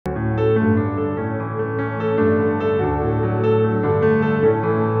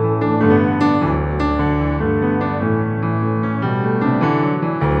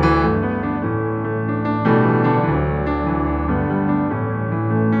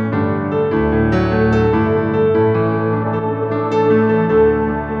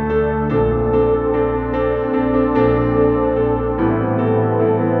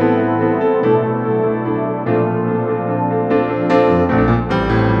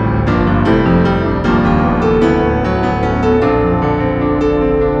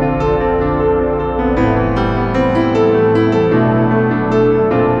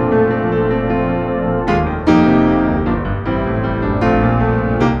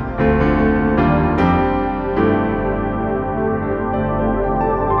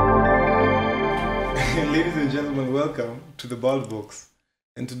to the bald box.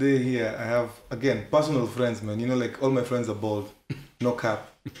 And today here I have, again, personal friends, man. You know, like all my friends are bald. No cap.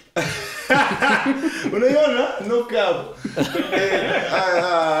 Unaiona? No cap.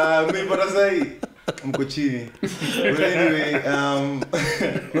 Nimepata sahi. Mko chini. But anyway,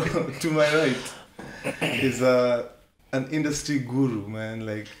 to my right is an industry guru, man.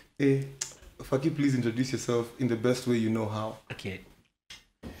 Like, hey, Faki, please introduce yourself in the best way you know how. Okay.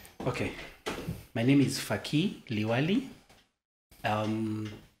 My name is Faki Liwali.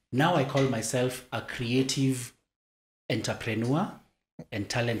 Now I call myself a creative entrepreneur and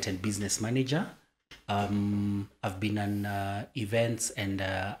talent and business manager. I've been an events and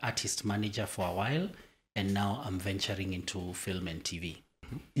artist manager for a while, and now I'm venturing into film and TV.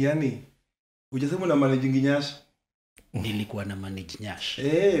 Yani, ujasema na managing Nyash? Nilikuwa na manage Nyash.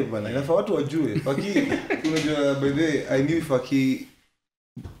 Bana, inafaa watu wajue. Faki, unajua, by the way, I knew Faki.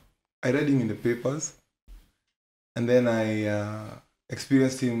 I read him in the papers, and then I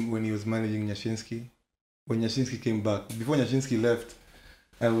experienced him when he was managing Nyashinsky. When Nyashinsky came back, before Nyashinsky left,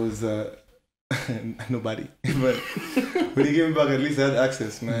 I was nobody. But when he came back, at least I had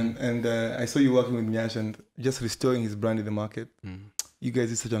access, man. And I saw you working with Nyash and just restoring his brand in the market. You guys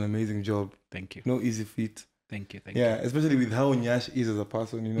did such an amazing job. Thank you. No easy feat. Thank you. Yeah, especially with how Nyash is as a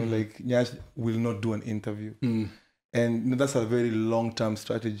person. You know, like Nyash will not do an interview. And you know, that's a very long-term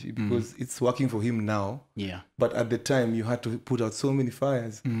strategy because it's working for him now. Yeah. But at the time, you had to put out so many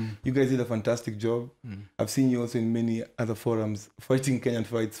fires. You guys did a fantastic job. I've seen you also in many other forums fighting Kenyan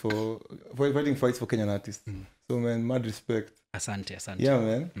fights for Kenyan artists. So man, mad respect. Asante. Yeah,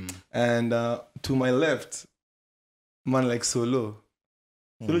 man. And to my left, man like Solo.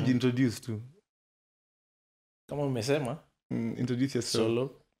 Solo, introduce to. Kama umesema. Introduce yourself.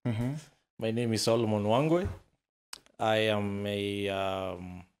 Solo. My name is Solomon Wangwe. I am a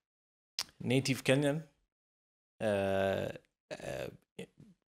native Kenyan,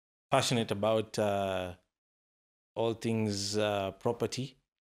 passionate about all things property.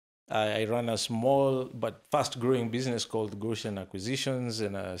 I run a small but fast-growing business called Goshen Acquisitions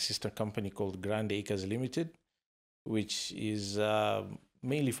and a sister company called Grand Acres Limited, which is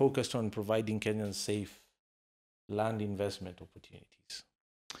mainly focused on providing Kenyans safe land investment opportunities.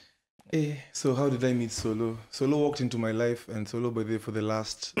 So how did I meet Solo? Solo walked into my life, and Solo, by the way, for the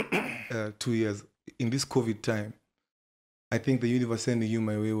last 2 years, in this COVID time, I think the universe sending you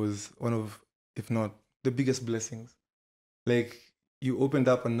my way was one of, if not, the biggest blessings. Like, you opened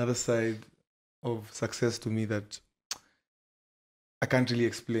up another side of success to me that I can't really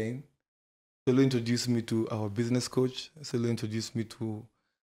explain. Solo introduced me to our business coach. Solo introduced me to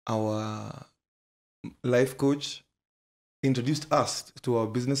our life coach. Introduced us to our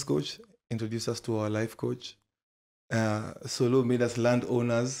business coach, introduced us to our life coach. Solo made us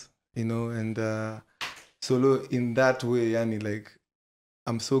landowners, you know, and Solo in that way, Yani, like,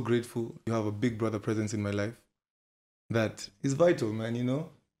 I'm so grateful you have a big brother presence in my life. That is vital, man, you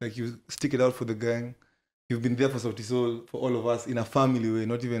know? Like, you stick it out for the gang. You've been there for Sauti Sol, for all of us, in a family way,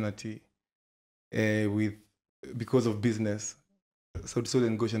 not even a tea. Because of business. Sauti Sol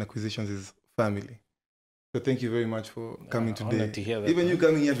and Goshen Acquisitions is family. So thank you very much for coming today. To hear that, even you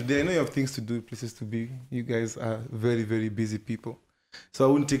coming here today, I know you have things to do, places to be. You guys are very, very busy people. So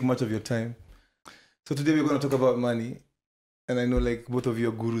I wouldn't take much of your time. So today we're going to talk about money. And I know like both of you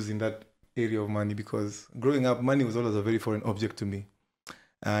are gurus in that area of money because growing up, money was always a very foreign object to me.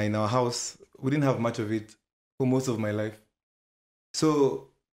 In our house, we didn't have much of it for most of my life. So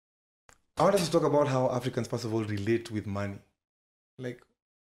I want us to talk about how Africans, first of all, relate with money. Like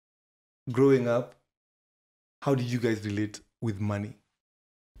growing up, how did you guys relate with money?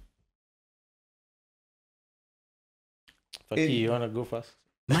 Faki, you want to go first?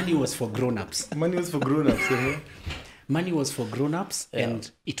 Money was for grown-ups. Money was for grown-ups. Money was for grown-ups,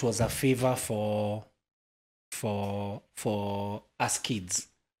 and it was a favor for us kids.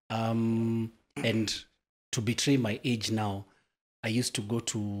 And to betray my age now, I used to go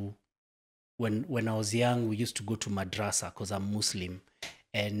to, when I was young, we used to go to madrasa because I'm Muslim.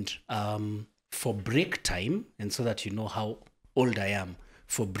 And for break time, and so that you know how old I am,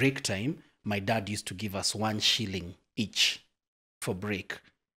 for break time, my dad used to give us 1 shilling each for break.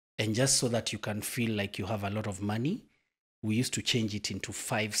 And just so that you can feel like you have a lot of money, we used to change it into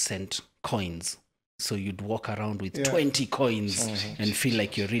 5-cent coins. So you'd walk around with 20 coins and feel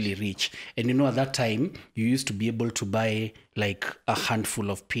like you're really rich. And you know, at that time, you used to be able to buy like a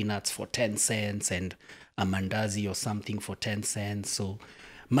handful of peanuts for 10 cents and a mandazi or something for 10 cents. So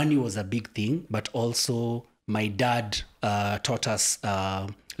money was a big thing, but also my dad taught us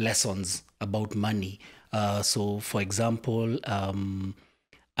lessons about money. So for example,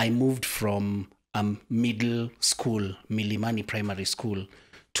 I moved from middle school, Milimani Primary School,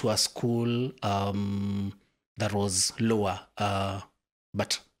 to a school that was lower,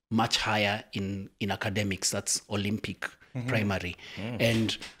 but much higher in academics. That's Olympic Primary.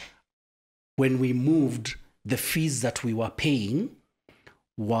 And when we moved, the fees that we were paying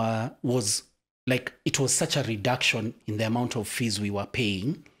was like, it was such a reduction in the amount of fees we were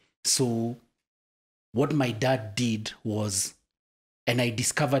paying. So what my dad did was, and I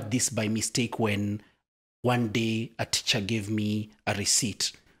discovered this by mistake when one day a teacher gave me a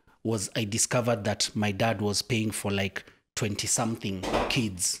receipt, was I discovered that my dad was paying for like 20-something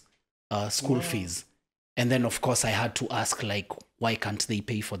kids school fees. And then, of course, I had to ask, like, why can't they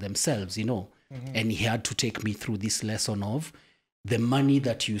pay for themselves, you know? And he had to take me through this lesson of the money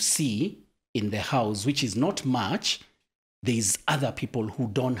that you see in the house, which is not much. There's other people who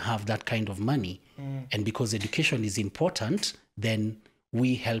don't have that kind of money. And because education is important, then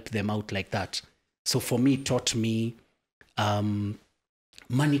we help them out like that. So for me, it taught me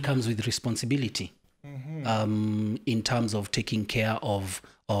money comes with responsibility in terms of taking care of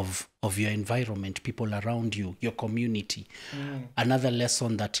your environment, people around you, your community. Another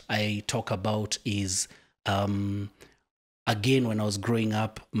lesson that I talk about is, again, when I was growing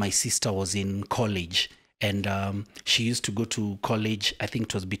up, my sister was in college, and she used to go to college, I think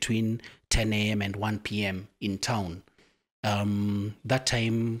it was between 10 a.m. and 1 p.m. in town. That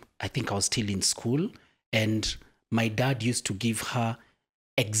time, I think I was still in school, and my dad used to give her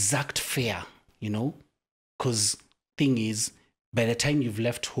exact fare, you know, because thing is, by the time you've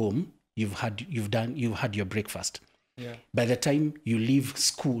left home, you've had your breakfast. Yeah. By the time you leave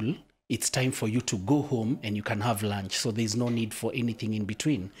school, it's time for you to go home and you can have lunch. So there's no need for anything in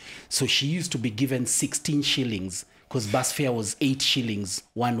between. So she used to be given 16 shillings because bus fare was 8 shillings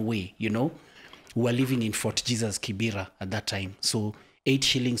one way, you know. We were living in Fort Jesus, Kibera at that time. So 8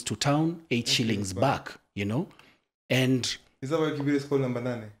 shillings to town, 8 shillings back, you know. And is that why Kibera is called number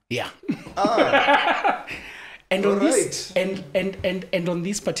 9? Yeah. And on this, and on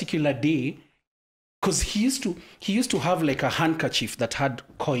this particular day, because he used to have like a handkerchief that had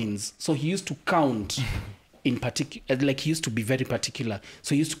coins, so he used to count in particular, like he used to be very particular.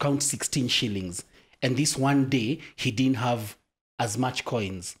 So he used to count 16 shillings, and this one day he didn't have as much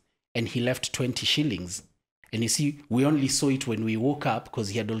coins, and he left 20 shillings. And you see, we only saw it when we woke up because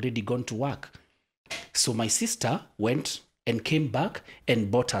he had already gone to work. So my sister went and came back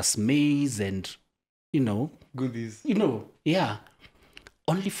and bought us maize and, you know, goodies. You know, yeah.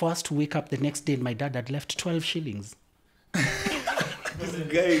 Only for us to wake up the next day and my dad had left 12 shillings. This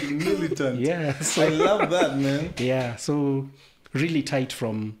guy is militant. Yeah. So, I love that, man. Yeah. So really tight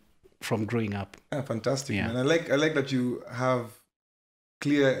from growing up. Fantastic, man. I like that you have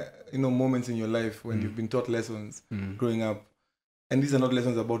clear, you know, moments in your life when you've been taught lessons growing up. And these are not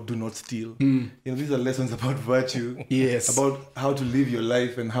lessons about do not steal. You know, these are lessons about virtue. Yes. About how to live your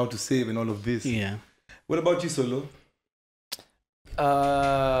life and how to save and all of this. Yeah. What about you, Solo?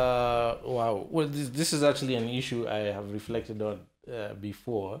 Wow. Well, this is actually an issue I have reflected on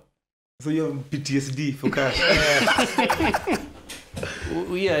before. So you have PTSD for cash.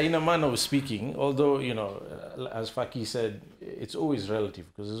 Yeah, in a manner of speaking. Although, you know, as Faki said, it's always relative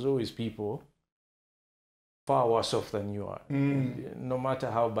because there's always people far worse off than you are. No matter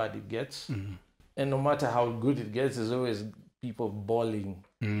how bad it gets, and no matter how good it gets, there's always people bawling,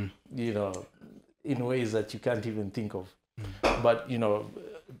 you know, in ways that you can't even think of. But, you know,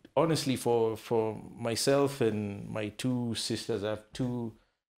 honestly, for myself and my 2 sisters, I have 2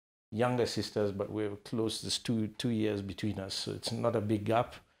 younger sisters, but we're close. There's 2 years between us, so it's not a big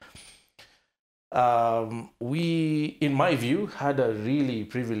gap. We, in my view, had a really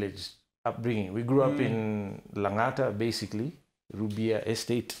privileged upbringing. We grew up in Langata, basically, Rubia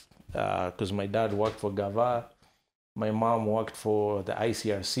Estate, because my dad worked for Gava. My mom worked for the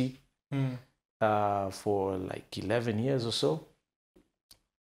ICRC for like 11 years or so.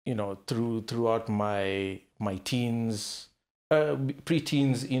 You know, throughout my teens,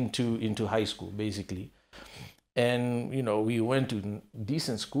 pre-teens into high school, basically. And, you know, we went to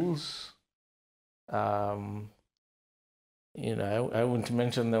decent schools. You know, I won't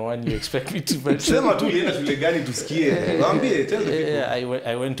mention the one you expect me to mention. Tell the people. Yeah,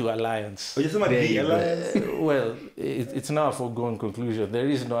 I went to Alliance. Oh, the Alliance? Well, it's now a foregone conclusion. There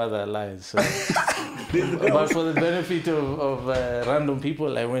is no other Alliance. So. But for the benefit of random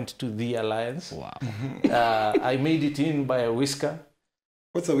people, I went to the Alliance. Wow. I made it in by a whisker.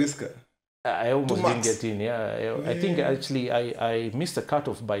 What's a whisker? I almost didn't get in, yeah. I think actually I missed the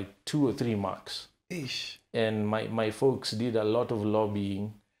cutoff by 2 or 3 marks. Ish. And my folks did a lot of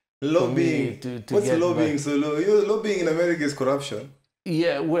lobbying. Lobbying? What's lobbying? So lobbying in America is corruption.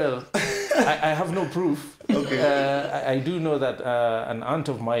 Yeah, well, I have no proof. Okay. I do know that an aunt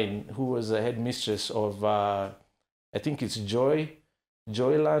of mine who was a headmistress of, I think it's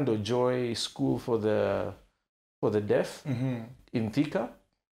Joyland or Joy School for the Deaf in Thika,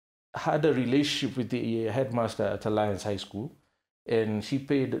 had a relationship with the headmaster at Alliance High School, and she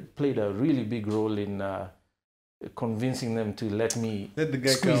played a really big role in convincing them to let the guy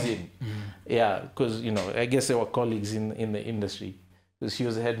squeeze in. Yeah, because I guess they were colleagues in the industry. Because she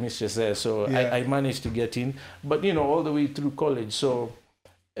was a headmistress there, so I managed to get in. But all the way through college. So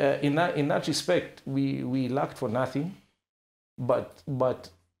in that respect, we lacked for nothing, but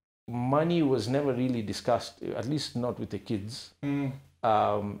money was never really discussed, at least not with the kids.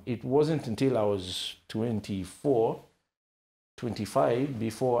 It wasn't until I was 24, 25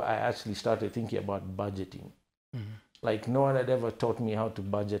 before I actually started thinking about budgeting. Like no one had ever taught me how to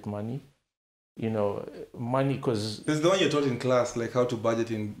budget money. Money, because there's the one you're taught in class, like how to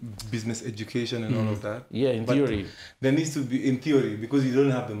budget in business education and all of that. Yeah, in theory. There needs to be in theory because you don't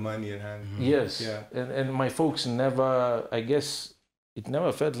have the money in hand. Yes. Yeah. And my folks never, I guess, it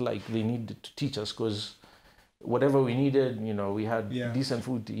never felt like they needed to teach us, because whatever we needed, we had decent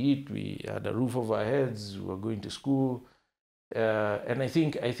food to eat, we had a roof over our heads, we were going to school, and I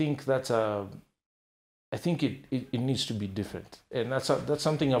think that's I think it needs to be different, and that's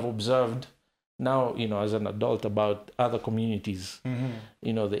something I've observed now, as an adult, about other communities,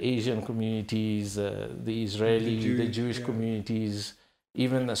 the Asian communities, the Israeli, the Jewish communities,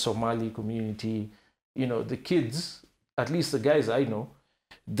 even the Somali community. The kids, at least the guys I know,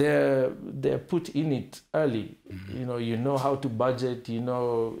 they're put in it early. You know how to budget. I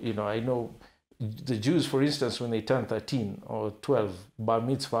know the Jews, for instance, when they turn 13 or 12, bar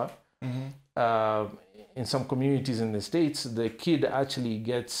mitzvah. In some communities in the States, the kid actually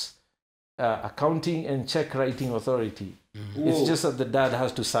gets accounting and check writing authority. It's just that the dad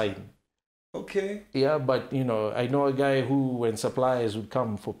has to sign. Okay. Yeah, but I know a guy who, when suppliers would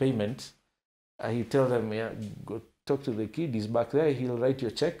come for payment, he'd tell them, go talk to the kid, he's back there, he'll write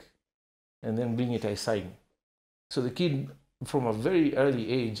your check and then bring it, I sign. So the kid from a very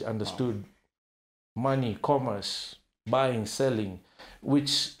early age understood money, commerce, buying, selling,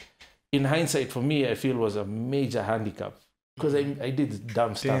 which in hindsight for me, I feel was a major handicap, because I did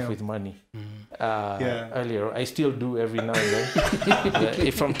dumb stuff with money earlier. I still do every now and then,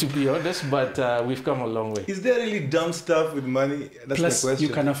 if I'm to be honest, but we've come a long way. Is there really dumb stuff with money? That's Plus, my question.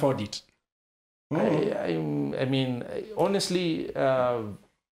 you can afford it. I mean, honestly, I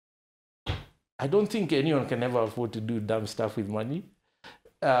don't think anyone can ever afford to do dumb stuff with money.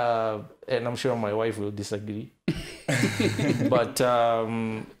 And I'm sure my wife will disagree. But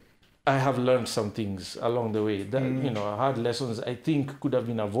I have learned some things along the way that, hard lessons I think could have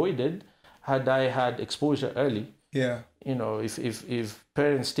been avoided had I had exposure early. Yeah. If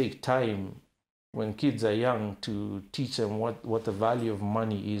parents take time when kids are young to teach them what the value of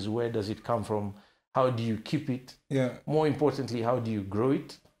money is, where does it come from, how do you keep it? Yeah. More importantly, how do you grow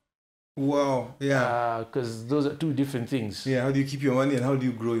it? Wow. Yeah. Because those are two different things. Yeah. How do you keep your money and how do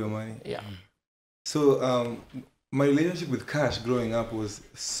you grow your money? Yeah. So my relationship with cash growing up was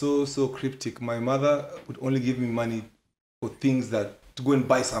so cryptic. My mother would only give me money for things to go and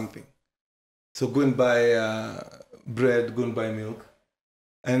buy something. So go and buy bread, go and buy milk.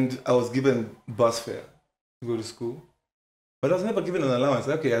 And I was given bus fare to go to school. But I was never given an allowance.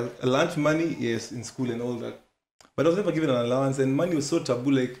 Okay, lunch money, yes, in school and all that. But I was never given an allowance, and money was so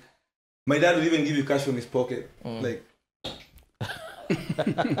taboo. Like, my dad would even give you cash from his pocket. Like,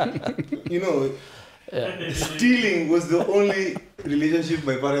 stealing was the only relationship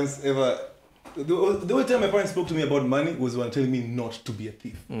my parents ever... The only time my parents spoke to me about money was when telling me not to be a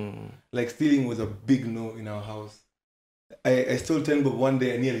thief. Like, stealing was a big no in our house. I stole 10 bob one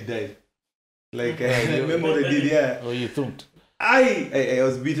day, I nearly died. Like, I remember what I did, yeah. Oh, you thumped. I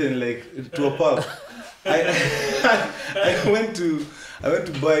was beaten, like, to a pulp. I went to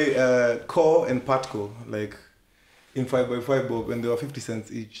buy core and patco, like, in 5x5 bob, and they were 50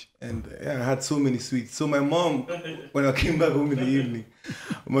 cents each. And I had so many sweets. So my mom, when I came back home in the evening,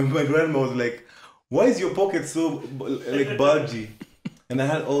 my grandma was like, why is your pocket so, like, bulgy? And I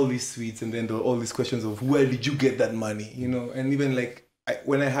had all these sweets, and then there were all these questions of, where did you get that money? And even, like,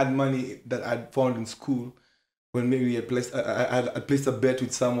 when I had money that I'd found in school, when maybe I placed a bet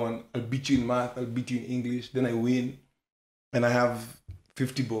with someone, I'll beat you in math, I'll beat you in English, then I win, and I have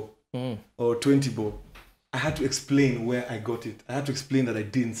 50 bob or 20 bob. I had to explain where I got it. I had to explain that I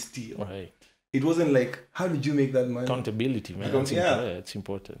didn't steal. Right. It wasn't like, how did you make that money? Accountability, man. It's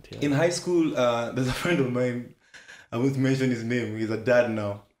important. Yeah. In high school, there's a friend of mine, I won't mention his name, he's a dad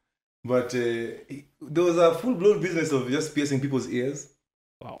now. But there was a full-blown business of just piercing people's ears.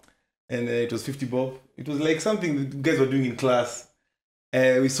 Wow. and it was 50 bob. It was like something that you guys were doing in class.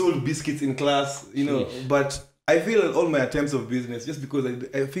 We sold biscuits in class, you know. Sheesh. But I failed at all my attempts of business just because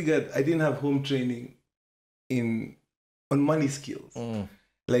I figured I didn't have home training on money skills.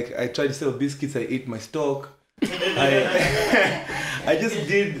 Like I tried to sell biscuits, I ate my stock. I just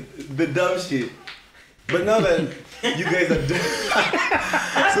did the dumb shit. But now that you guys are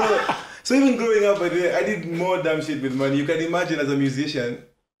done, so even growing up, I did more dumb shit with money. You can imagine as a musician,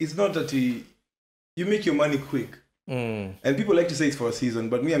 it's not that you make your money quick. And people like to say it's for a season,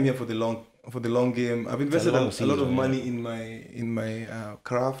 but me, I'm here for the long game. I've invested a lot of money in my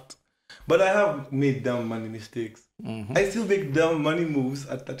craft, but I have made dumb money mistakes. I still make dumb money moves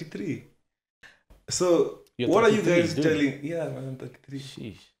at 33. So what are you guys telling? Yeah, I'm 33.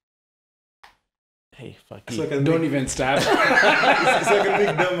 Sheesh. Hey, fuck so don't even start. So I can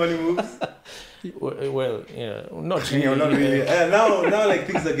make dumb money moves. Well, yeah, not really. Yeah, not really. Now, like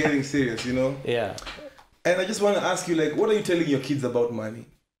things are getting serious, you know. Yeah. And I just want to ask you, like, what are you telling your kids about money?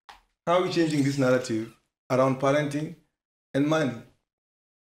 How are we changing this narrative around parenting and money?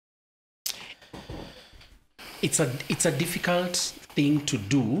 It's a difficult thing to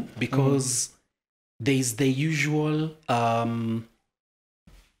do because there's the usual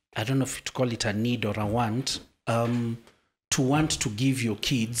I don't know if to call it a need or a want to want to give your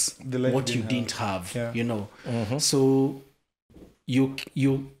kids what you didn't have. Yeah. You know. So your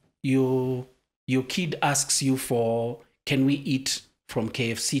kid asks you for, can we eat from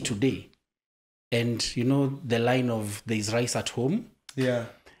KFC today? And you know the line of there's rice at home. Yeah.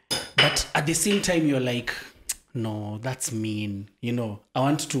 But at the same time you're like, no, that's mean. You know, I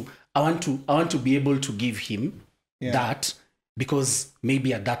want to be able to give him that because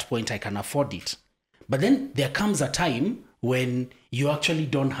maybe at that point I can afford it. But then there comes a time when you actually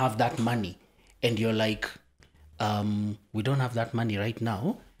don't have that money and you're like, we don't have that money right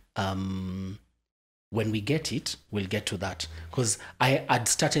now. When we get it, we'll get to that. Because I had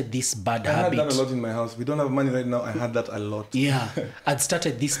started this bad habit. I had that a lot in my house. We don't have money right now. I had that a lot. Yeah. I'd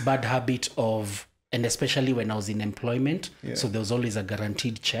started this bad habit of, and especially when I was in employment, so there was always a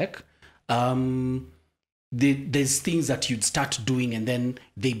guaranteed check. There's things that you'd start doing and then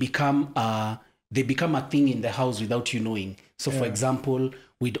they become a thing in the house without you knowing. So for example,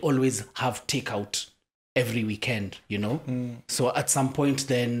 we'd always have takeout every weekend, you know? So at some point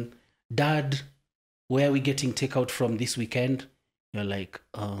then, Dad, where are we getting takeout from this weekend? You're like,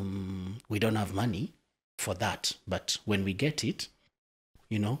 we don't have money for that. But when we get it,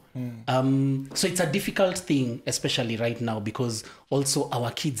 you know? So it's a difficult thing, especially right now, because also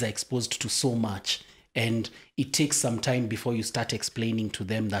our kids are exposed to so much. And it takes some time before you start explaining to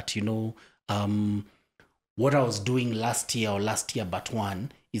them that, you know, what I was doing last year but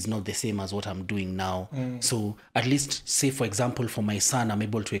one is not the same as what I'm doing now. So at least, say, for example, for my son, I'm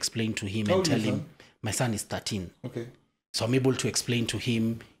able to explain to him and tell him, my son is 13. Okay. So I'm able to explain to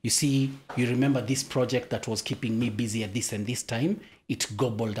him, you see, you remember this project that was keeping me busy at this and this time? It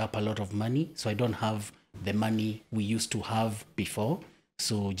gobbled up a lot of money. So I don't have the money we used to have before.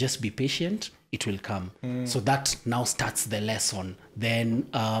 So just be patient. It will come. So that now starts the lesson. Then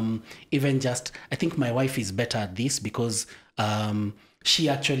even just, I think my wife is better at this because she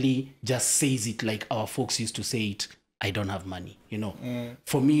actually just says it like our folks used to say it, I don't have money, you know.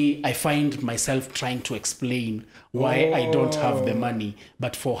 For me, I find myself trying to explain why I don't have the money.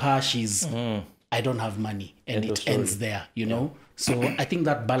 But for her, she's, I don't have money. And it ends there, you know. So I think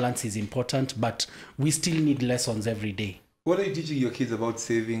that balance is important, but we still need lessons every day. What are you teaching your kids about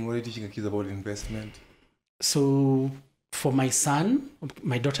saving? What are you teaching your kids about investment? So for my son,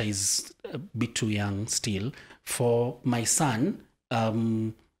 my daughter is a bit too young still. For my son,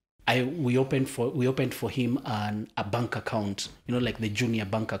 we opened for him a bank account, you know, like the junior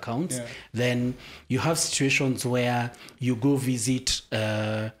bank accounts. Then you have situations where you go visit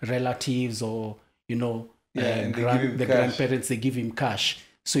relatives or, you know, the grandparents, they give him cash.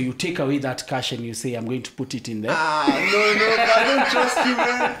 So you take away that cash and you say, I'm going to put it in there. No, I don't trust you,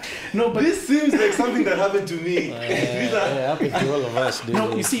 man. No, but this seems like something that happened to me. Happened to all of us.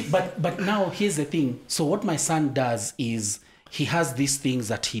 No, you see, but now here's the thing. So what my son does is he has these things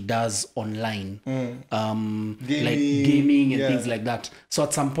that he does online, like gaming and things like that. So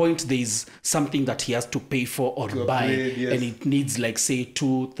at some point there's something that he has to pay for or buy, and it needs like say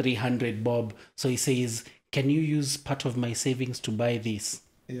 200-300 bob. So he says, can you use part of my savings to buy this?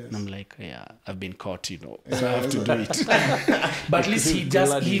 Yes. And I'm like, yeah, I've been caught, you know, so I have to do it. But at least he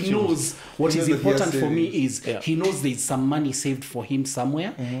knows what is important for me is he knows there's some money saved for him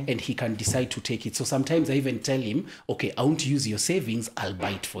somewhere and he can decide to take it. So sometimes I even tell him, okay, I won't use your savings, I'll buy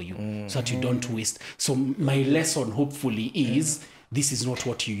it for you so that you don't waste. So my lesson hopefully is this is not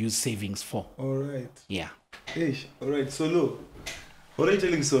what you use savings for. All right. Yeah. Ish. All right. Solo. What are you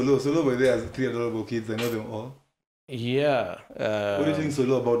telling Solo? Solo by there has 3 adorable kids. I know them all. Yeah. What are you telling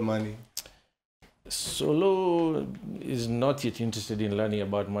Solo about money? Solo is not yet interested in learning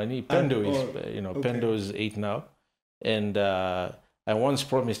about money. Pendo is, okay. Pendo is 8 now. And I once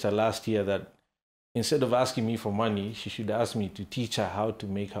promised her last year that instead of asking me for money, she should ask me to teach her how to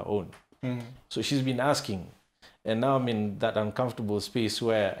make her own. So she's been asking. And now I'm in that uncomfortable space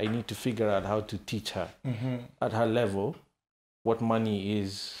where I need to figure out how to teach her at her level what money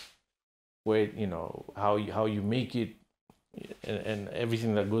is, where, how you make it, and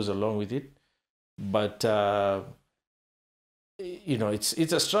everything that goes along with it. But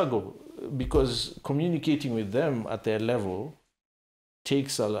it's a struggle because communicating with them at their level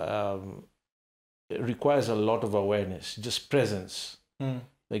requires a lot of awareness, just presence.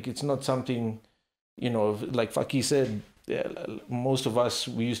 Like, it's not something, like Faki said, most of us,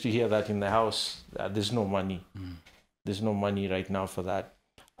 we used to hear that in the house, there's no money. There's no money right now for that.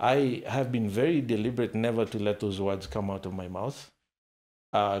 I have been very deliberate never to let those words come out of my mouth.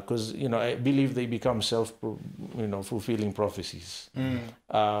 Because I believe they become fulfilling prophecies.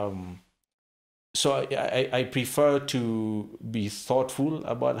 So I prefer to be thoughtful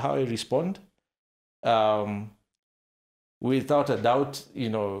about how I respond. Without a doubt,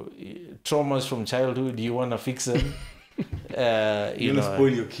 traumas from childhood, you want to fix them. You want to spoil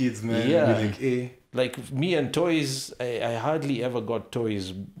your kids, man. Yeah. Be like, hey. Like me and toys, I hardly ever got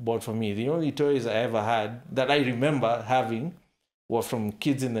toys bought for me. The only toys I ever had that I remember having were from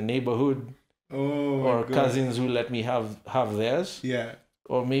kids in the neighborhood or cousins who let me have theirs. Yeah.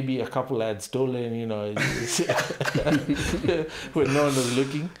 Or maybe a couple I had stolen, when no one was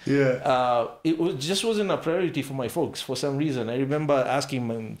looking. Yeah. It just wasn't a priority for my folks for some reason. I remember asking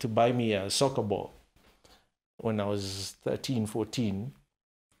them to buy me a soccer ball when I was 13, 14.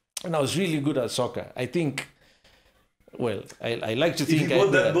 And I was really good at soccer. I think, well, I like to think if you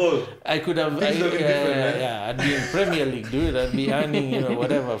bought that ball, I could have, I'd be in Premier League, dude. I'd be earning,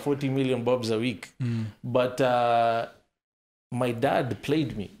 whatever, 40 million bobs a week. But my dad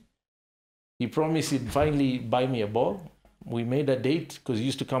played me. He promised he'd finally buy me a ball. We made a date because he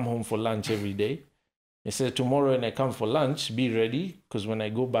used to come home for lunch every day. He said, tomorrow when I come for lunch, be ready, because when I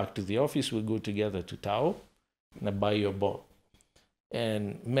go back to the office, we'll go together to Tao and I'll buy you a ball.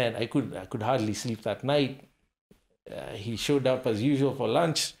 And man, I could hardly sleep that night. He showed up as usual for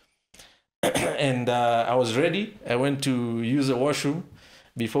lunch, and I was ready. I went to use the washroom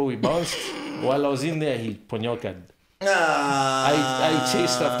before we bounced. While I was in there, he ponyokad. I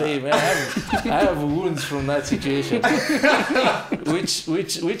chased after him. I have wounds from that situation,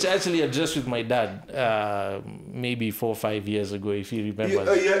 which actually addressed with my dad maybe 4 or 5 years ago, if he remembers.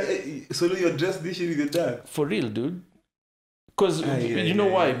 So you addressed this shit with your dad? For real, dude. Because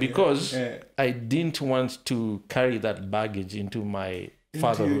why? Because I didn't want to carry that baggage into my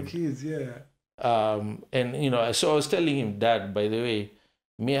fatherhood. Into your kids, yeah. So I was telling him, Dad, by the way,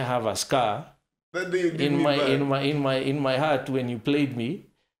 may I have a scar in my heart when you played me,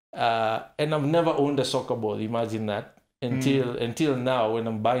 and I've never owned a soccer ball. Imagine that until now when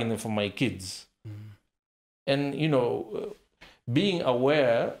I'm buying them for my kids, and being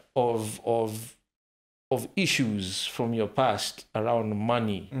aware of issues from your past around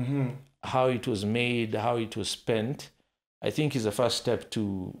money, how it was made, how it was spent, I think is the first step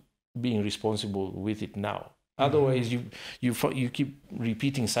to being responsible with it now. Otherwise, you keep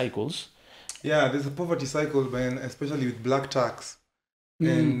repeating cycles. Yeah, there's a poverty cycle, man, especially with black tax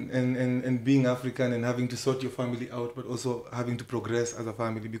and being African and having to sort your family out, but also having to progress as a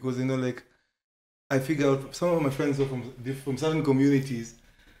family. Because, I figure out some of my friends are from certain communities,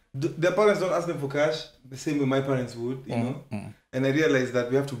 their parents don't ask them for cash the same way my parents would, know. And I realized that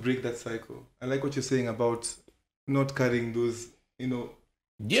we have to break that cycle. I like what you're saying about not carrying those,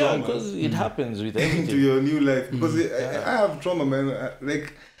 yeah, because it happens with everything. into your new life. Because I have trauma, man.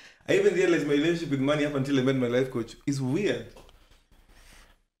 I even realized my relationship with money up until I met my life coach is weird.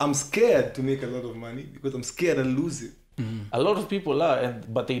 I'm scared to make a lot of money because I'm scared I'll lose it. A lot of people are,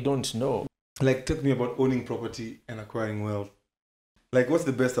 but they don't know. Like, talk to me about owning property and acquiring wealth. Like, what's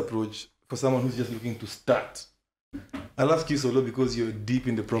the best approach for someone who's just looking to start? I'll ask you, Solo, because you're deep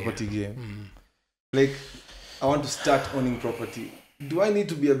in the property game. Like, I want to start owning property. Do I need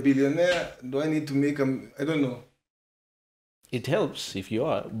to be a billionaire? Do I need to make I don't know. It helps if you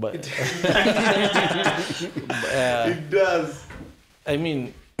are, but... It does. I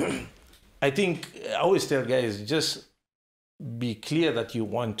mean, I think I always tell guys, just be clear that you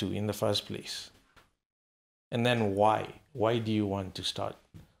want to in the first place. And then why? Why do you want to start?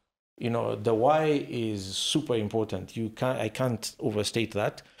 You know, the why is super important. I can't overstate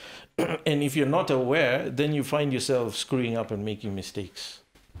that. And if you're not aware, then you find yourself screwing up and making mistakes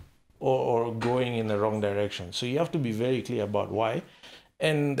or going in the wrong direction. So you have to be very clear about why.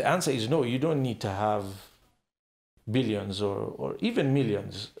 And the answer is no, you don't need to have billions or even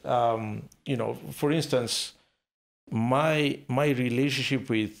millions. You know, for instance, my relationship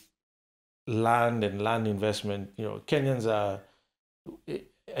with land and land investment, you know,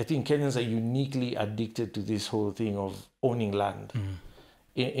 I think Kenyans are uniquely addicted to this whole thing of owning land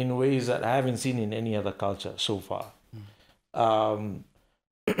in ways that I haven't seen in any other culture so far. And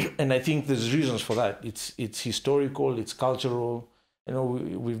I think there's reasons for that. It's historical, it's cultural. You know,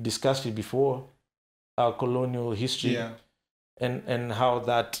 we've discussed it before, our colonial history, and how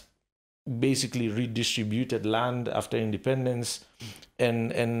that basically redistributed land after independence,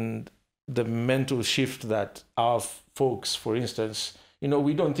 and the mental shift that our folks, for instance, you know,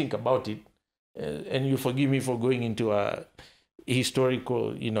 we don't think about it. And you forgive me for going into a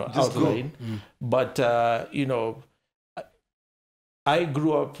historical, you know, outline. But, you know, I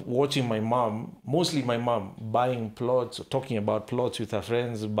grew up watching my mom, mostly my mom, buying plots, or talking about plots with her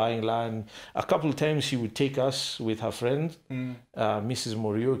friends, buying land. A couple of times she would take us with her friend, Mrs.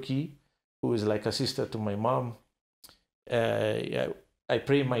 Morioki, who is like a sister to my mom. I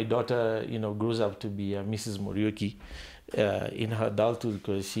pray my daughter, you know, grows up to be a Mrs. Morioki in her adulthood,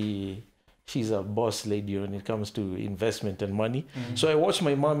 because she's a boss lady when it comes to investment and money. So I watched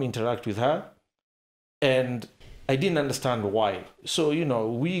my mom interact with her, and I didn't understand why. So, you know,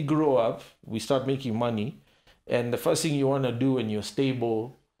 we grow up, we start making money, and the first thing you want to do when you're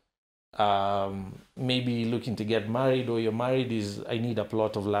stable, maybe looking to get married or you're married, is I need a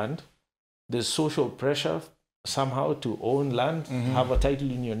plot of land. There's social pressure somehow to own land, have a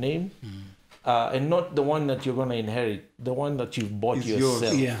title in your name, and not the one that you're going to inherit, the one that you've bought It's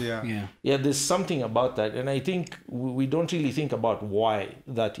yourself. yours. Yeah, there's something about that. And I think we don't really think about why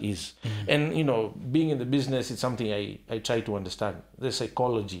that is. And, you know, being in the business, it's something I try to understand, the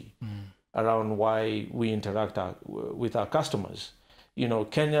psychology around why we interact with our customers. You know,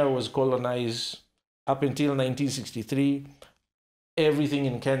 Kenya was colonized up until 1963. Everything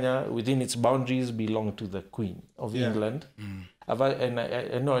in Kenya within its boundaries belonged to the Queen of England.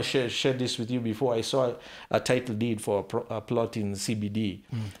 I know I shared this with you before. I saw a title deed for a plot in CBD.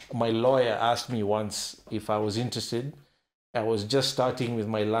 My lawyer asked me once if I was interested. I was just starting with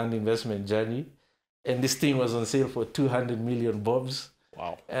my land investment journey, and this thing was on sale for 200 million bobs.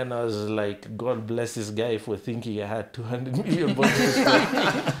 Wow. And I was like, God bless this guy for thinking I had 200 million bobs to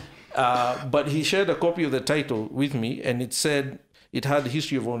spend. But he shared a copy of the title with me, and it said it had the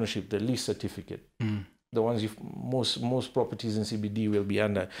history of ownership, the lease certificate. The ones most properties in CBD will be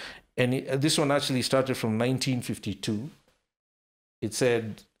under. And this one actually started from 1952. It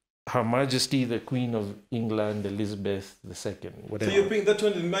said, Her Majesty the Queen of England, Elizabeth II, whatever. So you're paying that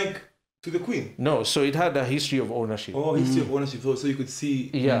 200 mic to the Queen? No, so it had a history of ownership. Oh, history of ownership. So you could see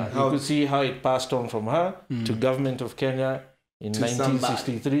you could see how it passed on from her to government of Kenya in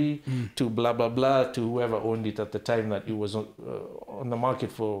 1963 to blah, blah, blah, to whoever owned it at the time that it was on the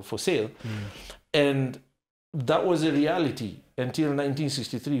market for sale. And that was a reality until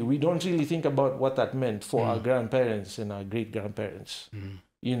 1963. We don't really think about what that meant for our grandparents and our great-grandparents.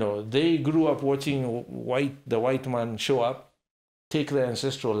 You know, they grew up watching the white man show up, take their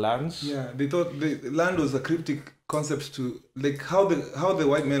ancestral lands. Yeah, they thought the land was a cryptic concept to, like, how the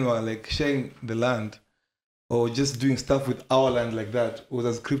white men were, like, sharing the land or just doing stuff with our land like that was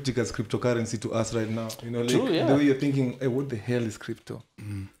as cryptic as cryptocurrency to us right now. You know, like, the way you're thinking, hey, what the hell is crypto?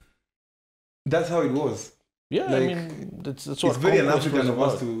 That's how it was. Yeah, like, I mean, that's what it's very African un-African of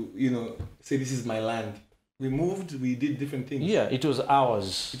us to, you know, say this is my land. We moved, we did different things. Yeah, it was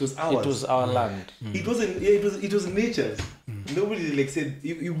ours. It was ours. It was our land. It wasn't. Yeah, it was nature's. Nobody like said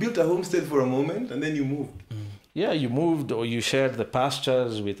you built a homestead for a moment and then you moved. Yeah, you moved or you shared the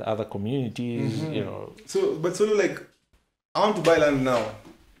pastures with other communities. You know. So, but sort of like, I want to buy land now.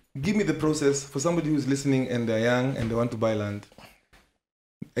 Give me the process for somebody who's listening and they're young and they want to buy land.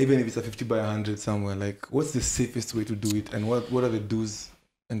 Even if it's a 50 by 100 somewhere, like, what's the safest way to do it, and what are the do's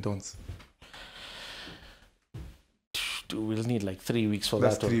and don'ts? We'll need like 3 weeks for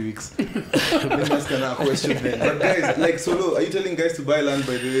That's that. 3 weeks. Then that's kind of a question then. But guys, like, Solo, are you telling guys to buy land,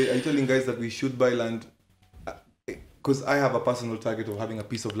 by the way? Are you telling guys that we should buy land? Because I have a personal target of having a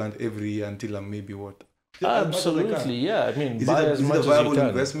piece of land every year until I'm maybe what? Absolutely, yeah. I mean, Is buy it as much a viable as you can.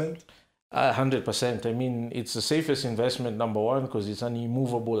 investment? 100%. I mean, it's the safest investment, number one, because it's an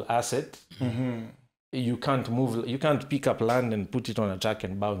immovable asset. You can't move. You can't pick up land and put it on a track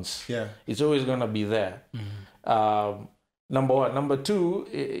and bounce. Yeah, it's always gonna be there. Number one. Number two,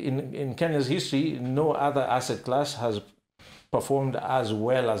 in Kenya's history, no other asset class has performed as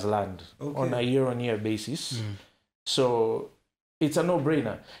well as land on a year-on-year basis. So it's a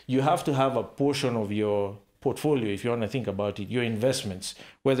no-brainer. You have to have a portion of your portfolio, if you want to think about it, your investments,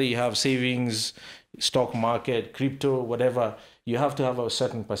 whether you have savings, stock market, crypto, whatever, you have to have a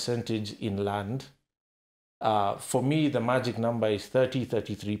certain percentage in land. For me, the magic number is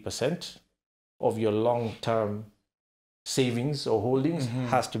 33% of your long-term savings or holdings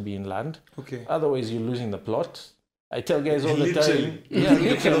has to be in land. Otherwise, you're losing the plot. I tell guys all the time. Yeah,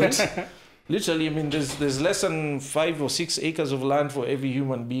 literally, I mean, there's less than 5 or 6 acres of land for every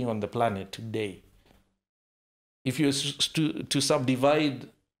human being on the planet today. If you to subdivide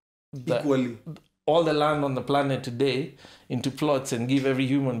Equally all the land on the planet today into plots and give every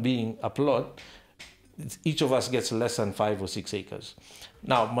human being a plot, each of us gets less than 5 or 6 acres.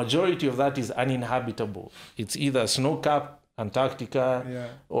 Now, majority of that is uninhabitable. It's either snow-capped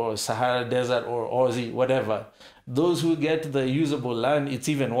Antarctica or Sahara Desert or Aussie, whatever. Those who get the usable land, it's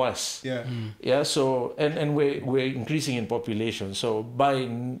even worse. So and we're increasing in population. So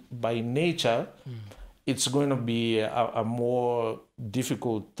by nature, it's going to be a more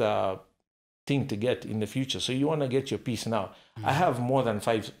difficult thing to get in the future. So you want to get your piece now. I have more than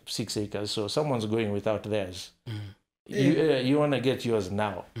 5-6 acres, so someone's going without theirs. You want to get yours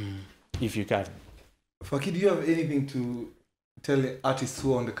now, if you can. Faki, do you have anything to tell artists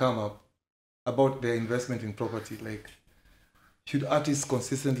who are on the come up about their investment in property? Like, should artists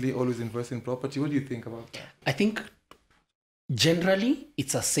consistently always invest in property? What do you think about that? I think generally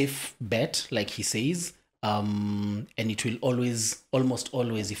it's a safe bet, like he says, and it will almost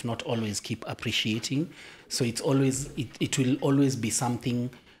always, if not always, keep appreciating. So it will always be something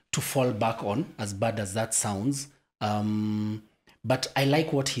to fall back on, as bad as that sounds. But I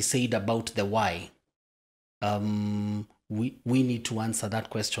like what he said about the why. We need to answer that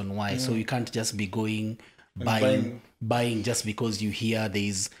question, why. So you can't just be going buying just because you hear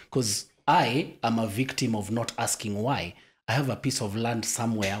because I am a victim of not asking why. I have a piece of land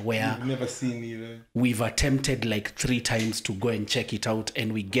somewhere where You've never seen either. We've attempted like 3 times to go and check it out,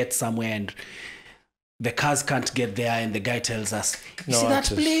 and we get somewhere and the cars can't get there, and the guy tells us, "You see that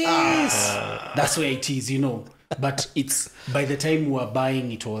place? That's where it is, But it's by the time we were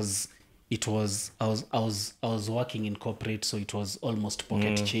buying, I was working in corporate, so it was almost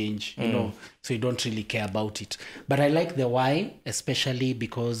pocket change, so you don't really care about it. But I like the why, especially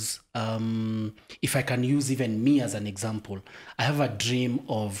because if I can use even me as an example, I have a dream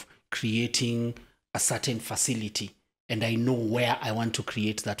of creating a certain facility, and I know where I want to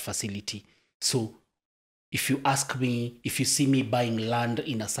create that facility. So if you ask me, if you see me buying land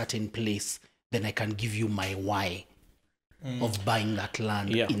in a certain place, then I can give you my why of buying that land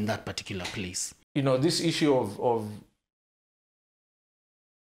in that particular place. This issue of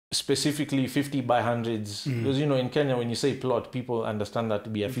specifically 50 by 100s, because, in Kenya, when you say plot, people understand that to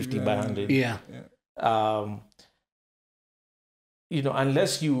be a 50 by 100.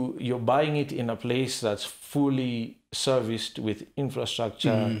 Unless you're buying it in a place that's fully serviced with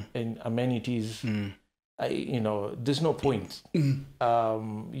infrastructure and amenities, there's no point.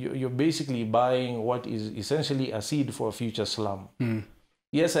 You're basically buying what is essentially a seed for a future slum.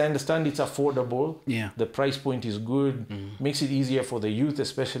 Yes, I understand it's affordable. The price point is good, makes it easier for the youth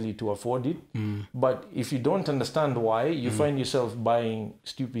especially to afford it. But if you don't understand why, you find yourself buying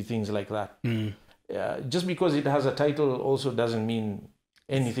stupid things like that. Just because it has a title also doesn't mean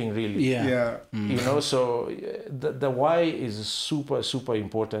anything really. So the why is super, super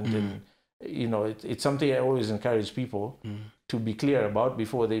important. And it's something I always encourage people to be clear about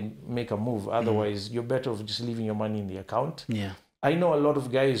before they make a move. Otherwise, you're better off just leaving your money in the account. I know a lot of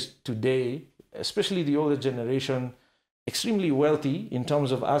guys today, especially the older generation, extremely wealthy in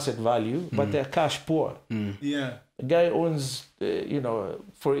terms of asset value, but they're cash poor. A guy owns,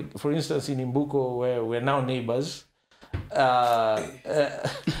 for instance, in Imbuko, where we're now neighbors,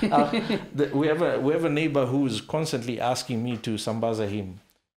 we have a neighbor who's constantly asking me to sambaza him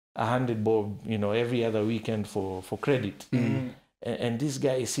 100 bob, every other weekend for credit. And this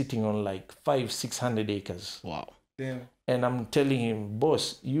guy is sitting on like 500-600 acres. Wow. Damn. And I'm telling him,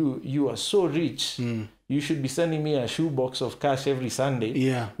 boss, you are so rich. You should be sending me a shoebox of cash every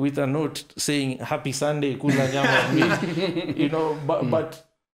Sunday with a note saying happy Sunday, kula nyama meat. But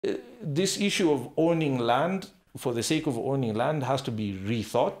this issue of owning land for the sake of owning land has to be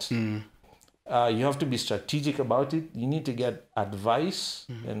rethought. You have to be strategic about it. You need to get advice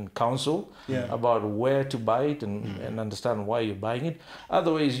and counsel about where to buy it and understand why you're buying it.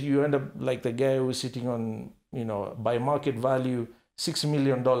 Otherwise, you end up like the guy who's sitting on, by market value, $6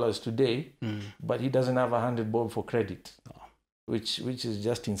 million today, but he doesn't have 100 bob for credit. which is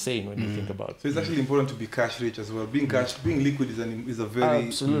just insane when you think about it. So it's actually important to be cash rich as well. Being liquid is a very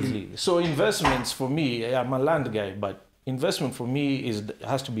Absolutely. So investments for me, I'm a land guy, but investment for me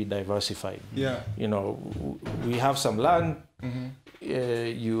has to be diversified. Yeah. You know, we have some land.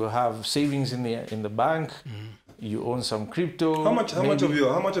 You have savings in the bank. You own some crypto. How much of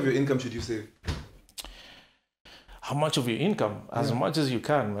your income should you save? How much of your income? As much as you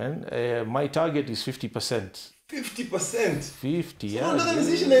can, man. My target is 50%. 50%. 50, So yeah.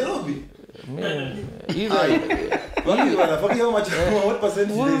 organization Nairobi. Man, What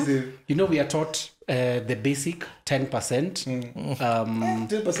percentage do they save? You know, we are taught the basic 10%.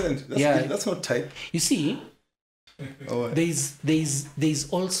 10%. That's not tight. You see, there's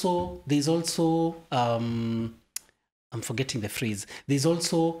also I'm forgetting the phrase. There's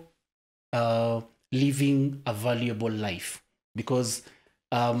also living a valuable life, because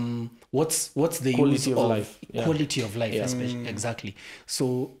what's the quality use of life? Quality of life, especially. Exactly.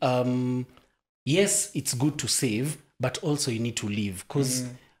 So yes, it's good to save, but also you need to live, because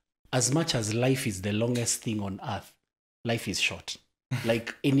as much as life is the longest thing on earth, life is short.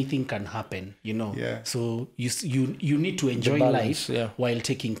 Like anything can happen, you know. Yeah. So you need to enjoy balance, life while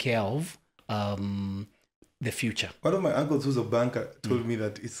taking care of the future. One of my uncles who's a banker told me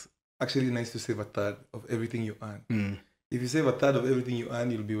that it's actually nice to save a third of everything you earn. If you save a third of everything you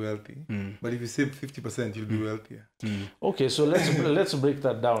earn, you'll be wealthy. But if you save 50%, you'll be wealthier. Okay, so let's break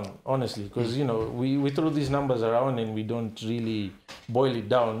that down honestly, because you know we throw these numbers around and we don't really boil it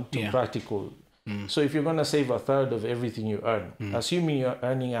down to practical. So if you're gonna save a third of everything you earn, assuming you're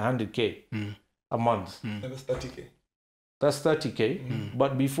earning 100K a month, That's 30K. that's 30K.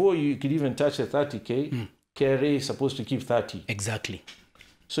 But before you could even touch the 30K, KRA is supposed to keep 30. Exactly.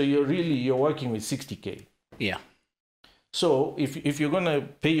 So you're working with 60K. Yeah. So if you're gonna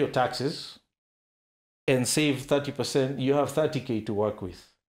pay your taxes and save 30%, you have 30K to work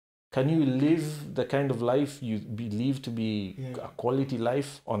with. Can you live the kind of life you believe to be a quality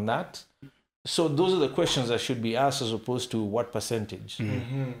life on that? So those are the questions that should be asked, as opposed to what percentage.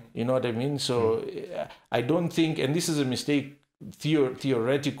 You know what I mean? So I don't think, and this is a mistake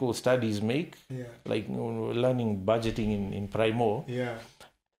theoretical studies make, like learning budgeting in Primo.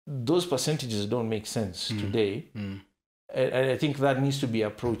 Those percentages don't make sense today. And I think that needs to be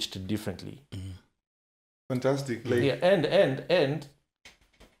approached differently. Fantastic. And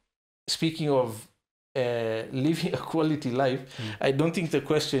speaking of living a quality life, I don't think the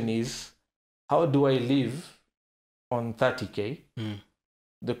question is, how do I live on 30K?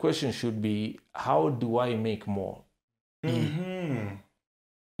 The question should be, how do I make more? You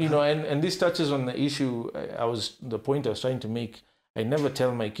know, and this touches on the issue, the point I was trying to make. I never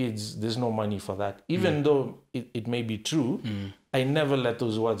tell my kids there's no money for that. Even though it may be true, I never let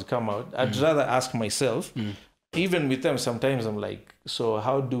those words come out. I'd rather ask myself, even with them, sometimes I'm like, so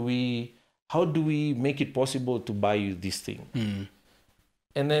how do we make it possible to buy you this thing?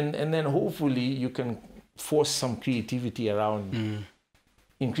 And then hopefully you can force some creativity around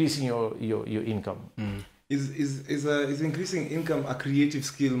increasing your income. Is increasing income a creative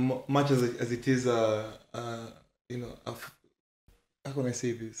skill much as it is how can I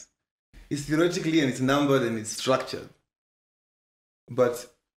say this? It's theoretically and it's numbered and it's structured. But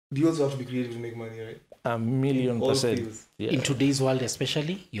you also have to be creative to make money, right? 1,000,000%. Yeah. In today's world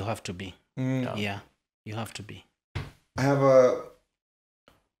especially, you have to be. Yeah, you have to be. I have a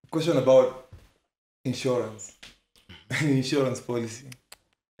question about insurance. Insurance policy.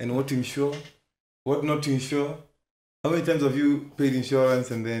 And what to insure, what not to insure. How many times have you paid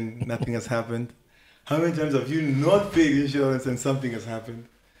insurance and then nothing has happened? How many times have you not paid insurance and something has happened?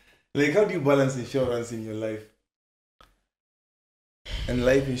 Like, how do you balance insurance in your life? And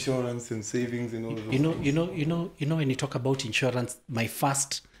life insurance and savings and all of those things? You know, when you talk about insurance, my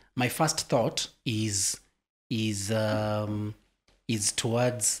first thought is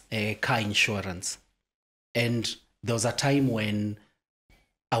towards car insurance. And there was a time when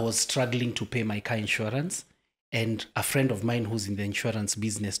I was struggling to pay my car insurance, and a friend of mine who's in the insurance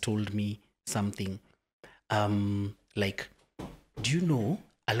business told me something. Like, do you know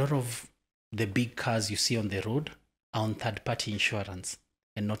a lot of the big cars you see on the road are on third-party insurance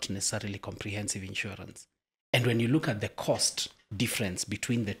and not necessarily comprehensive insurance? And when you look at the cost difference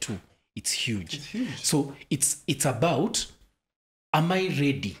between the two, it's huge. It's huge. So it's about, am I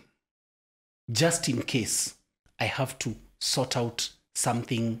ready just in case I have to sort out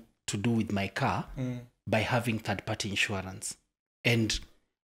something to do with my car by having third-party insurance? And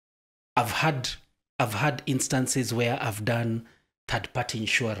I've had instances where I've done third-party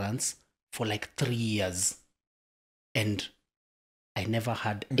insurance for like 3 years, and I never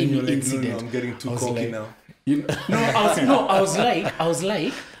had any incident. No, I'm getting too cocky now. You know, I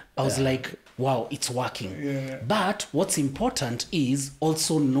was like, wow, it's working. Yeah. But what's important is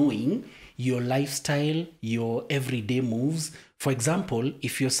also knowing your lifestyle, your everyday moves. For example,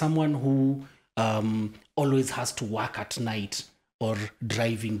 if you're someone who always has to work at night or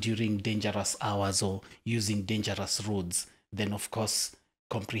driving during dangerous hours or using dangerous roads, then of course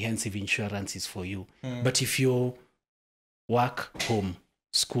comprehensive insurance is for you. But if you work, home,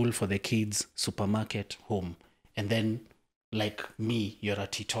 school for the kids, supermarket, home, and then like me, you're a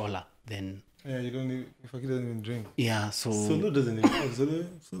teetotaler, then Yeah, you don't need, if a kid doesn't even drink. yeah, so Solo doesn't even,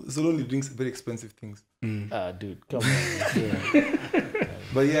 Solo only drinks very expensive things. Dude, come on. Yeah.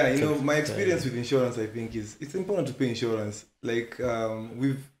 But yeah, you know, my experience with insurance, I think, is it's important to pay insurance. Like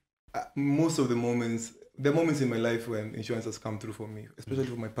most of the moments in my life when insurance has come through for me, especially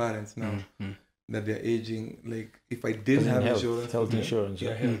for my parents now that they're aging. Like if I didn't have health insurance,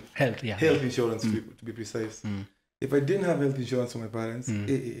 health insurance to be precise. If I didn't have health insurance for my parents,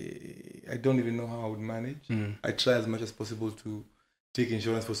 I don't even know how I would manage. I try as much as possible to take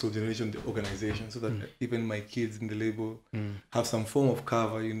insurance for Soul Generation, the organization, so that even my kids in the label have some form of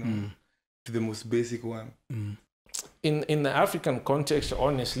cover, you know, to the most basic one. In the African context,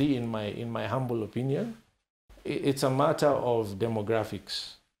 honestly, in my humble opinion, it's a matter of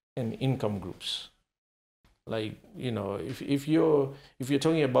demographics and income groups. Like, you know, if you're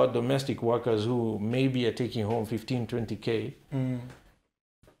talking about domestic workers who maybe are taking home 15-20K,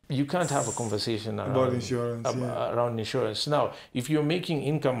 you can't have a conversation about insurance. Around insurance. Now, if you're making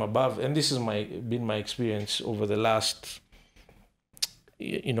income above, and this has been my experience over the last,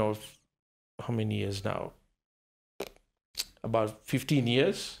 you know, how many years now? About 15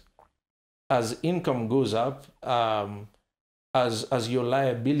 years. As income goes up, as your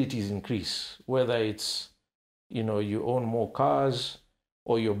liabilities increase, whether it's, you know, you own more cars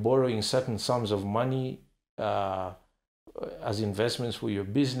or you're borrowing certain sums of money as investments for your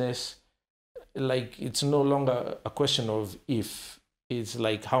business, like it's no longer a question of if, it's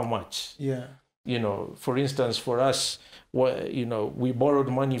like how much. Yeah. You know, for instance, for us, you know, we borrowed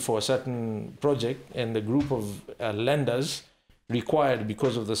money for a certain project, and the group of lenders required,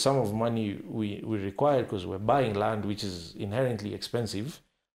 because of the sum of money we required, because we're buying land, which is inherently expensive,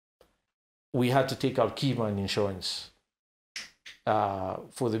 we had to take out key man insurance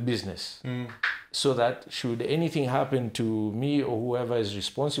for the business. So that should anything happen to me or whoever is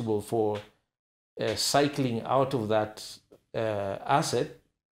responsible for cycling out of that asset,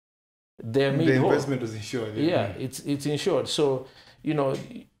 they're made whole. The investment was insured. Yeah, it's insured. So, you know,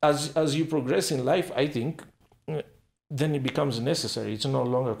 as you progress in life, I think, then it becomes necessary. It's no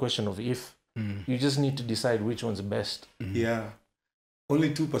longer a question of if. You just need to decide which one's best. Yeah.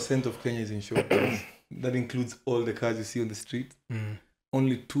 Only 2% of Kenya is insured. That includes all the cars you see on the street.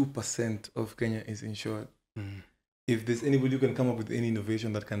 Only 2% of Kenya is insured. If there's anybody who can come up with any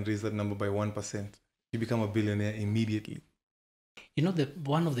innovation that can raise that number by 1%, you become a billionaire immediately. You know,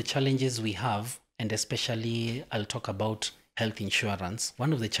 one of the challenges we have, and especially I'll talk about health insurance,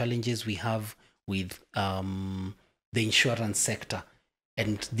 one of the challenges we have with the insurance sector,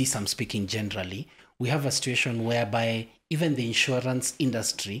 and this I'm speaking generally, we have a situation whereby even the insurance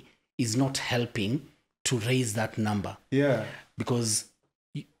industry is not helping to raise that number. Yeah. Because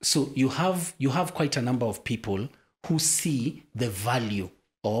so you have quite a number of people who see the value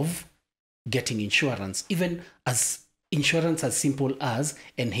of getting insurance, even as insurance as simple as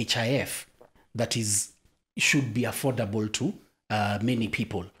NHIF, that should be affordable to many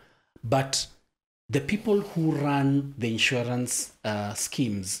people. But the people who run the insurance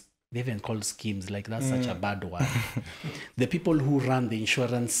schemes, they even called schemes, like that's such a bad word. The people who run the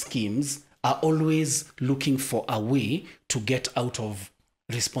insurance schemes are always looking for a way to get out of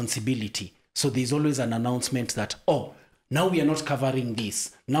responsibility. So there's always an announcement that, oh, now we are not covering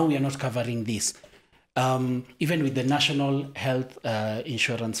this. Now we are not covering this. Even with the National Health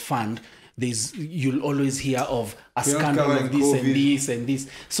Insurance Fund, you'll always hear of a scandal of this COVID. And this and this.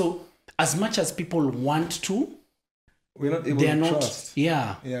 So as much as people want to, we're not able to trust.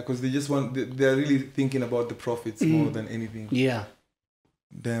 Yeah. Yeah, because they just they're really thinking about the profits more than anything. Yeah.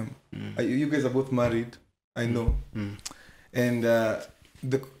 Damn. You guys are both married, I know. And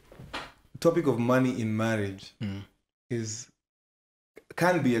the topic of money in marriage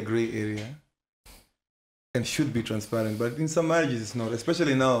can be a gray area and should be transparent, but in some marriages it's not.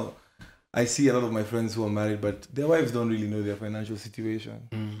 Especially now, I see a lot of my friends who are married, but their wives don't really know their financial situation.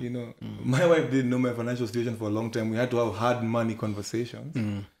 You know, my wife didn't know my financial situation for a long time. We had to have hard money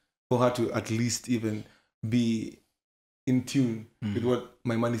conversations for her to at least even be in tune with what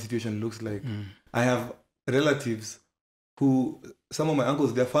my money situation looks like. I have relatives who some of my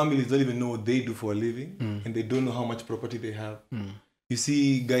uncles, their families don't even know what they do for a living, and they don't know how much property they have. You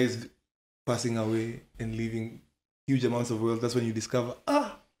see guys passing away and leaving huge amounts of wealth. That's when you discover,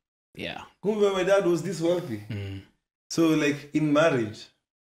 kumbe my dad was this wealthy. So like in marriage,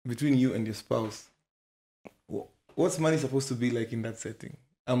 between you and your spouse, what's money supposed to be like in that setting?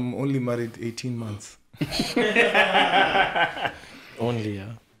 I'm only married 18 months. Only,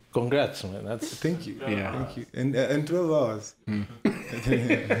 yeah. Congrats, man. Thank you. Thank you. And 12 hours.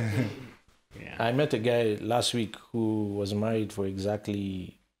 I met a guy last week who was married for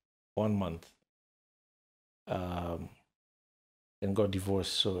exactly 1 month. And got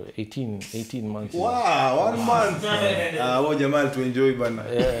divorced. So 18 months. Wow, 1 month. Jamal to enjoy bana.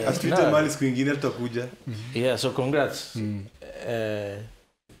 Asituite mali siku nyingine tutakuja. Yeah, so congrats.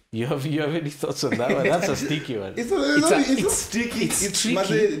 You have any thoughts on that one? That's a sticky one. It's sticky. It's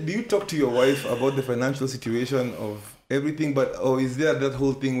tricky. Do you talk to your wife about the financial situation of everything? Or is there that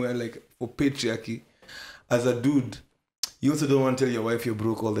whole thing where, like, for patriarchy, as a dude, you also don't want to tell your wife you're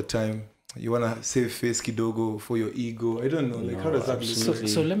broke all the time? You want to save face kidogo for your ego? I don't know. Like, how does that look?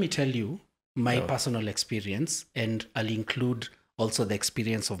 So let me tell you my personal experience, and I'll include also the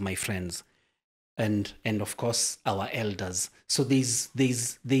experience of my friends. And of course our elders. So there's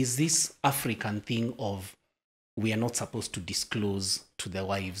this African thing of we are not supposed to disclose to their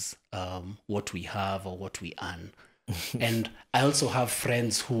wives what we have or what we earn. And I also have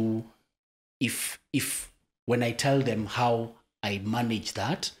friends who, if when I tell them how I manage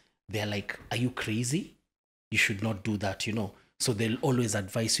that, they're like, "Are you crazy? You should not do that," you know. So they'll always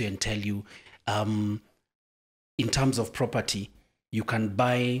advise you and tell you, in terms of property, you can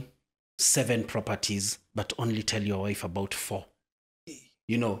buy 7 properties, but only tell your wife about 4.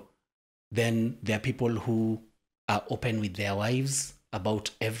 You know, then there are people who are open with their wives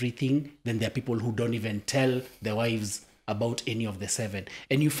about everything. Then there are people who don't even tell their wives about any of the 7.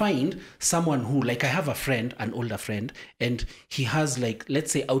 And you find someone who, like I have a friend, an older friend, and he has, like,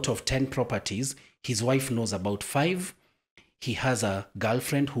 let's say out of 10 properties, his wife knows about 5. He has a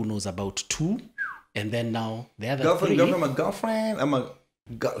girlfriend who knows about 2. And then now the other 3. I'm a girlfriend. I'm a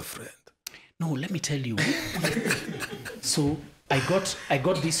girlfriend. No, let me tell you. So I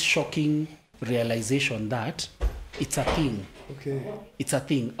got this shocking realization that it's a thing. Okay. It's a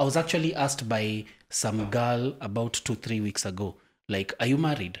thing. I was actually asked by some girl about 2-3 weeks ago, like, "Are you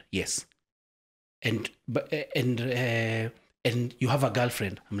married?" "Yes." And you have a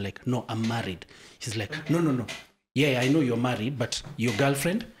girlfriend? I'm like, "No, I'm married." She's like, No. Yeah, I know you're married, but your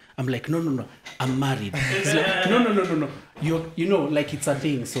girlfriend? I'm like, No, I'm married. She's like, No. You know, like, it's a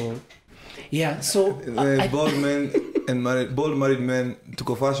thing. So yeah, so bald married men took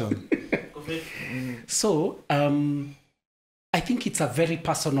a fashion. So I think it's a very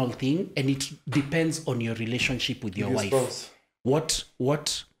personal thing, and it depends on your relationship with your wife. Spouse.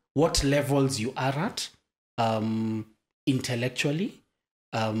 What levels you are at intellectually,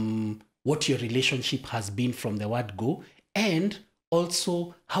 what your relationship has been from the word go, and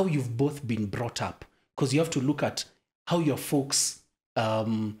also how you've both been brought up, because you have to look at how your folks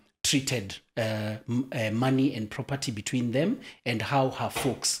treated money and property between them, and how her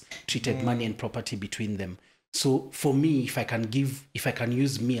folks treated money and property between them. So for me, if I can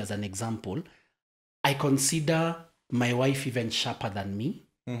use me as an example, I consider my wife even sharper than me.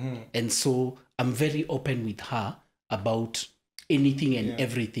 And so I'm very open with her about anything and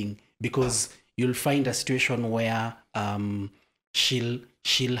everything, because you'll find a situation where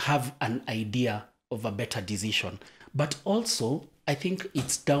she'll have an idea of a better decision. But also, I think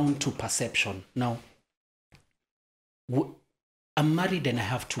it's down to perception. Now, I'm married and I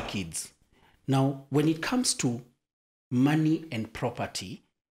have 2 kids. Now, when it comes to money and property,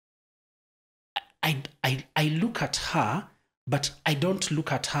 I look at her, but I don't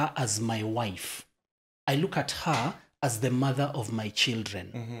look at her as my wife. I look at her as the mother of my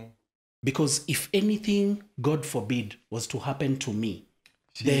children. Because if anything, God forbid, was to happen to me,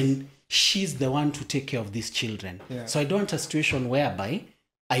 then she's the one to take care of these children. So I don't want a situation whereby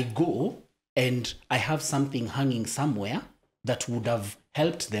I go and I have something hanging somewhere that would have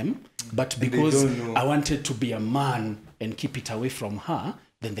helped them, but because I wanted to be a man and keep it away from her,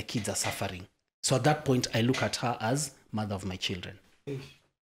 then the kids are suffering. So at that point, I look at her as mother of my children.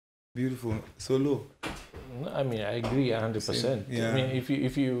 Beautiful. So low. I mean, I agree 100%. Yeah. I mean,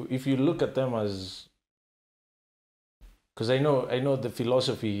 if you look at them as, because I know the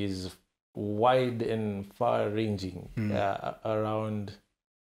philosophy is wide and far-ranging around,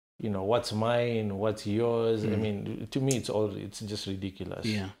 you know, what's mine, what's yours. I mean, to me, it's just ridiculous.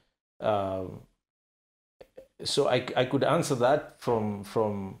 Yeah. So I could answer that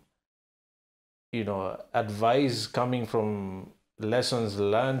from advice coming from lessons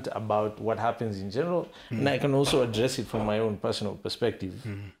learned about what happens in general, and I can also address it from my own personal perspective.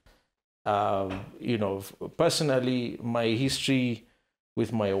 Personally, my history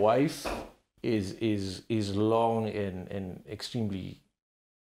with my wife is long and extremely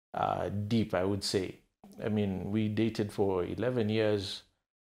deep, I would say. I mean, we dated for 11 years.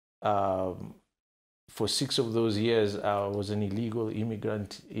 For 6 of those years, I was an illegal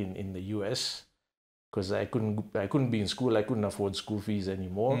immigrant in the US because I couldn't be in school. I couldn't afford school fees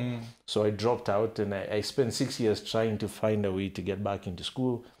anymore. So I dropped out, and I spent 6 years trying to find a way to get back into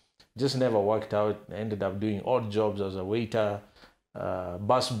school. Just never worked out. I ended up doing odd jobs as a waiter,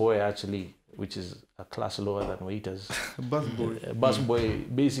 bus boy actually, which is a class lower than waiters. Bus boy,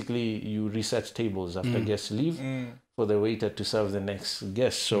 basically you reset tables after guests leave for the waiter to serve the next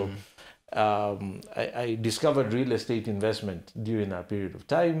guest. So I discovered real estate investment during that period of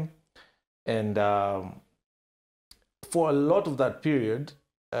time. And for a lot of that period,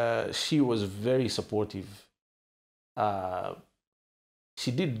 she was very supportive.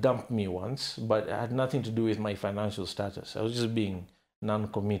 She did dump me once, but it had nothing to do with my financial status. I was just being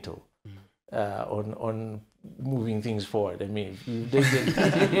non-committal on moving things forward. I mean, you've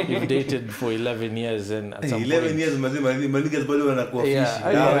dated for 11 years, and at some 11 point, years,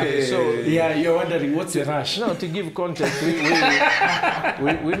 You're wondering what's the rush? No, to give context, we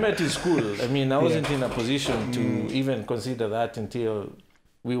met in school. I mean, I wasn't in a position to even consider that until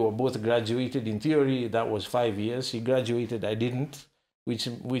we were both graduated. In theory, that was 5 years. She graduated, I didn't, which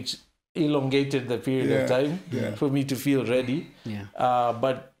elongated the period of time for me to feel ready.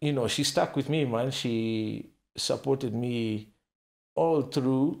 But she stuck with me, man. She supported me all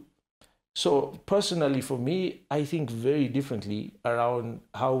through. So personally, for me, I think very differently around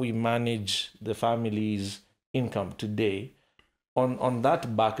how we manage the family's income today. On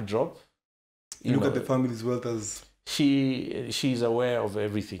that backdrop, you look at the family's wealth as she's aware of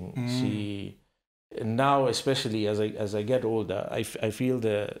everything. She now, especially as I get older, I feel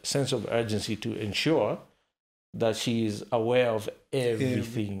the sense of urgency to ensure that she is aware of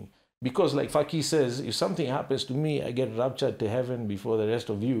everything. Because like Faki says, if something happens to me, I get raptured to heaven before the rest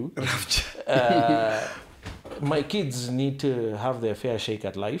of you. My kids need to have their fair shake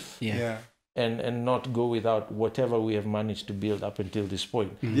at life. And not go without whatever we have managed to build up until this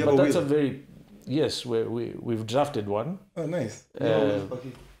point. But that's a very... Yes, we've drafted one. Oh, nice.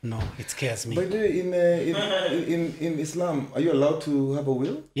 No, it scares me. By the way, in Islam, are you allowed to have a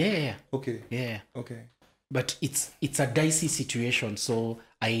will? Yeah. Okay. Yeah. Okay. But it's a dicey situation, so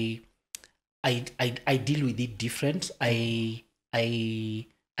I deal with it different. I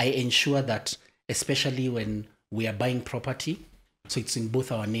ensure that, especially when we are buying property, so it's in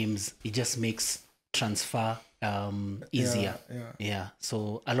both our names, it just makes transfer easier. Yeah.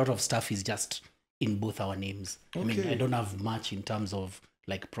 So a lot of stuff is just in both our names. Okay. I mean, I don't have much in terms of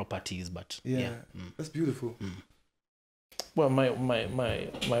like properties, but that's beautiful. Well, my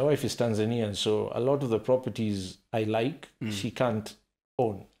wife is Tanzanian, so a lot of the properties I like, she can't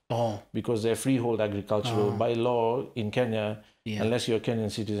own. Because they're freehold agricultural. By law in Kenya, unless you're a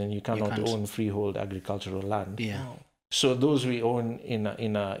Kenyan citizen, you cannot own freehold agricultural land. Wow. So those we own in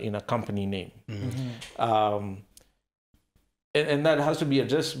a company name. And that has to be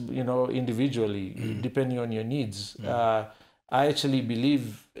addressed, individually, depending on your needs. I actually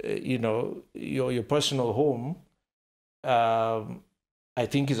believe, your personal home, I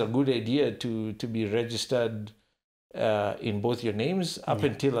think is a good idea to be registered in both your names up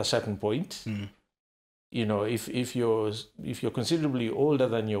until a certain point. If you're considerably older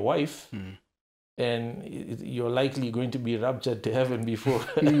than your wife, and you're likely going to be raptured to heaven before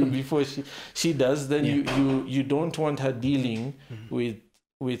before she does, then you don't want her dealing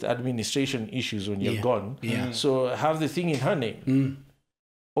with administration issues when you're gone. So have the thing in her name,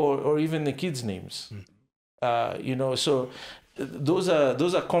 or even the kids' names. So those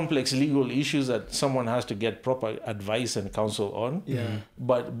are complex legal issues that someone has to get proper advice and counsel on.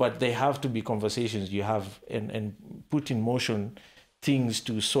 But they have to be conversations you have and put in motion things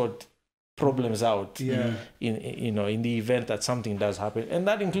to sort problems out in the event that something does happen, and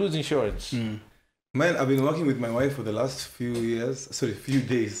that includes insurance. Man, I've been working with my wife for the last few days. Actually,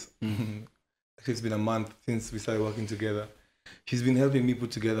 it's been a month since we started working together. She's been helping me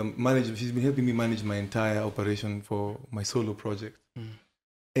she's been helping me manage my entire operation for my solo project.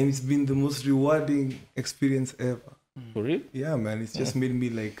 And it's been the most rewarding experience ever. For real? Yeah, man. It's just made me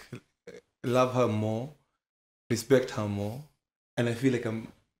like love her more, respect her more. And I feel like I'm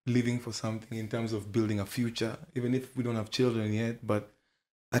living for something in terms of building a future, even if we don't have children yet. But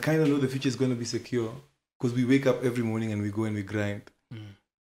I kind of know the future is going to be secure because we wake up every morning and we go and we grind.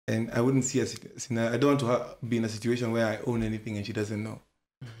 And I wouldn't see I don't want to be in a situation where I own anything and she doesn't know.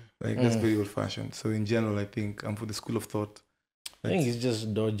 Like, that's very old-fashioned. So in general, I think I'm for the school of thought. I think it's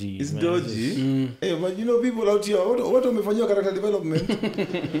just dodgy. It's dodgy. Hey, but people out here, what are your character development? The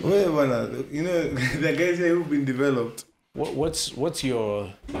guys here who've been developed. What's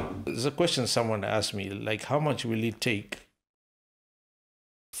your... There's a question someone asked me, like, how much will it take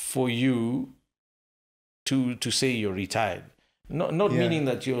for you to say you're retired? Not meaning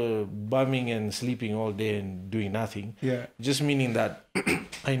that you're bumming and sleeping all day and doing nothing. Yeah. Just meaning that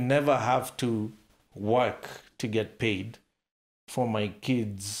I never have to work to get paid for my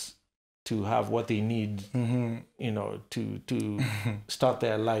kids to have what they need, to start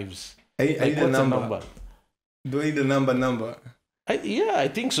their lives. I need a number. Do I need a number? I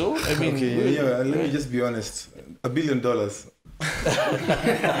think so. I mean, okay, let me just be honest. $1 billion. $1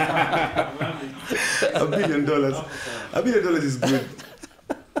 billion. $1 billion is good.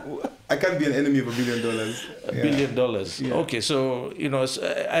 I can't be an enemy of $1 billion. $1 billion. Yeah. Okay, so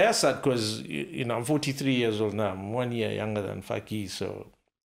I asked that because I'm 43 years old now. I'm 1 year younger than Faki, so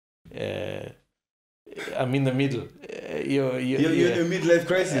I'm in the middle. You're in a midlife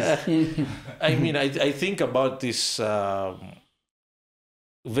crisis. I mean, I think about this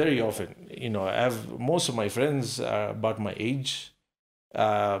very often. I have most of my friends are about my age,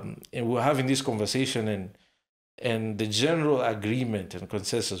 and we're having this conversation, and the general agreement and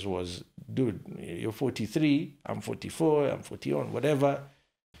consensus was, dude, you're 43, I'm 44, I'm 41, whatever.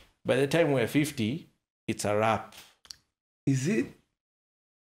 By the time we're 50, it's a wrap. Is it?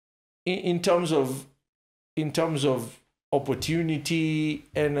 In terms of opportunity,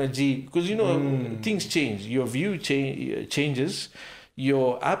 energy, because things change. Your view changes,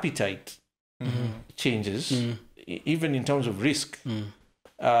 your appetite changes, even in terms of risk.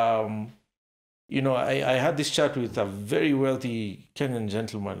 I had this chat with a very wealthy Kenyan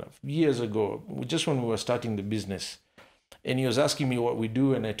gentleman years ago, just when we were starting the business. And he was asking me what we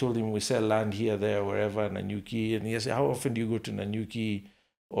do, and I told him we sell land here, there, wherever, Nanyuki. And he said, how often do you go to Nanyuki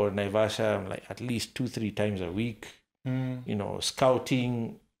or Naivasha? I'm like, at least 2-3 times a week,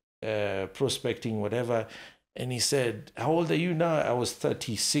 scouting, prospecting, whatever. And he said, how old are you now? I was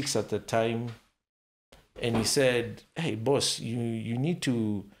 36 at the time. And he said, hey, boss, you need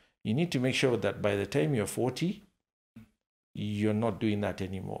to make sure that by the time you're 40, you're not doing that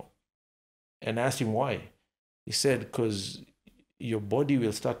anymore. And I asked him why. He said, because your body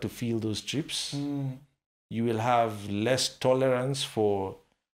will start to feel those trips. You will have less tolerance for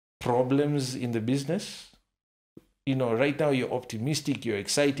problems in the business. Right now you're optimistic, you're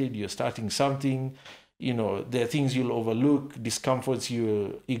excited, you're starting something. There are things you'll overlook, discomforts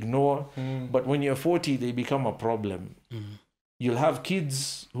you'll ignore. But when you're 40, they become a problem. You'll have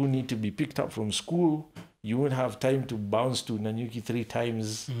kids who need to be picked up from school. You won't have time to bounce to Nanyuki 3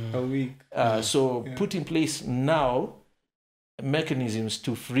 times a week. Put in place now mechanisms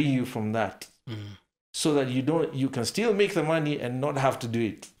to free you from that, so that you can still make the money and not have to do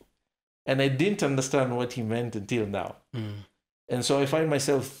it. And I didn't understand what he meant until now. And so I find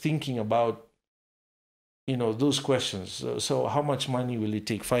myself thinking about, those questions. So how much money will it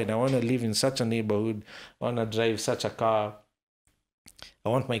take? Fine, I want to live in such a neighborhood. I want to drive such a car. I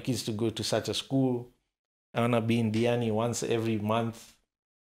want my kids to go to such a school. I want to be in Diani once every month,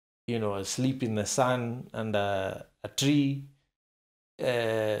 sleep in the sun under a tree,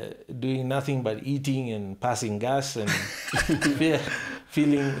 doing nothing but eating and passing gas and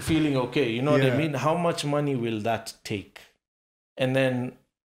feeling okay. You know what I mean? How much money will that take? And then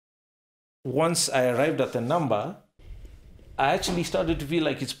once I arrived at the number, I actually started to feel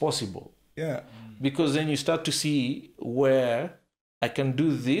like it's possible. Yeah. Because then you start to see where I can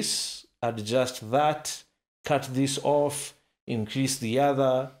do this, adjust that, cut this off, increase the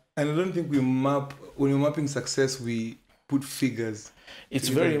other. And I don't think when we're mapping success, we put figures. It's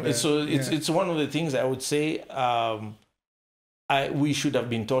it's one of the things I would say we should have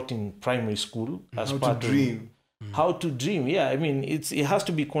been taught in primary school as part of dream. How to dream. Yeah, I mean, it has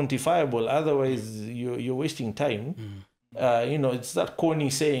to be quantifiable. Otherwise, you're wasting time. It's that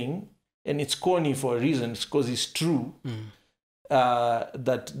corny saying, and it's corny for a reason. It's because it's true.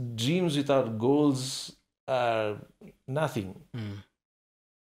 That dreams without goals are nothing.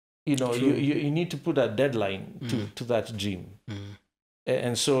 You need to put a deadline to that dream.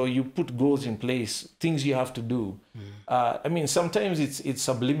 And so you put goals in place, things you have to do. I mean, sometimes it's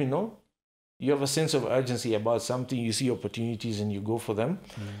subliminal. You have a sense of urgency about something, you see opportunities and you go for them.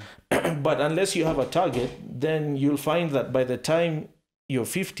 But unless you have a target, then you'll find that by the time you're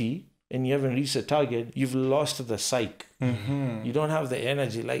 50 and you haven't reached a target, you've lost the psyche. You don't have the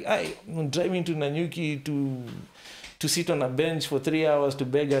energy. Like, I'm driving to Nanyuki to sit on a bench for 3 hours to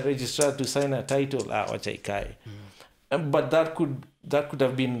beg a registrar to sign a title. Wachai kai. But that could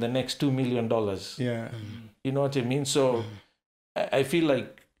have been the next $2 million. Yeah. You know what I mean? So I feel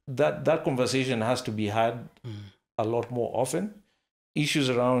like that conversation has to be had a lot more often. Issues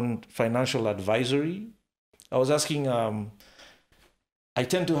around financial advisory. I was asking, I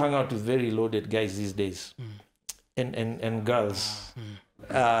tend to hang out with very loaded guys these days, and girls.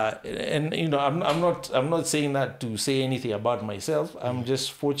 And you know, I'm not saying that to say anything about myself. I'm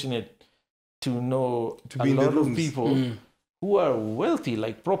just fortunate to know a lot of people who are wealthy,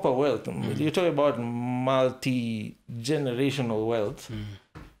 like proper wealth. You're talking about multi-generational wealth,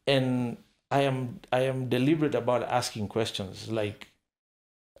 and I am deliberate about asking questions like,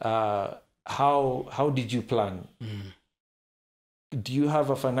 how did you plan? Do you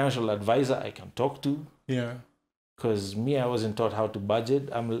have a financial advisor I can talk to? Yeah. Because I wasn't taught how to budget.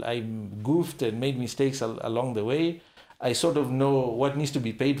 I'm goofed and made mistakes along the way. I sort of know what needs to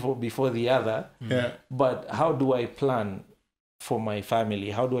be paid for before the other. Yeah. But how do I plan for my family?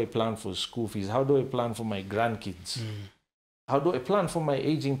 How do I plan for school fees? How do I plan for my grandkids? How do I plan for my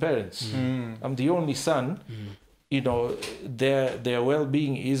aging parents? I'm the only son. You know, their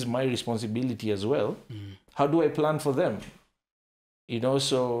well-being is my responsibility as well. How do I plan for them? You know,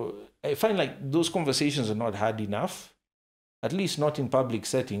 so I find like those conversations are not had enough, at least not in public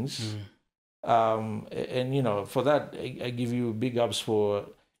settings. And you know, for that, I give you big ups for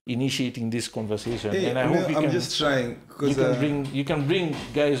initiating this conversation. Hey, and I hope I'm just trying, because you can bring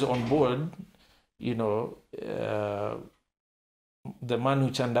guys on board. You know, the Manu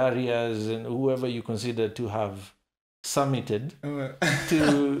Chandarias and whoever you consider to have summited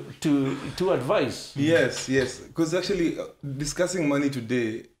to advise. Yes, because actually discussing money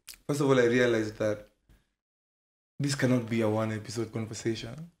today, first of all, I realized that this cannot be a one episode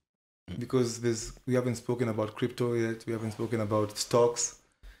conversation, because we haven't spoken about crypto yet, we haven't spoken about stocks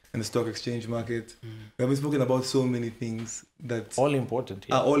and the stock exchange market, we haven't spoken about so many things that all important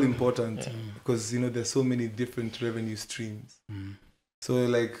are all important, because you know there's so many different revenue streams. So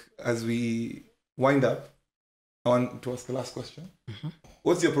like as we wind up, I want to ask the last question.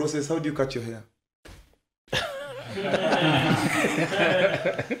 What's your process? How do you cut your hair?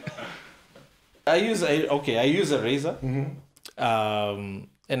 I use a razor,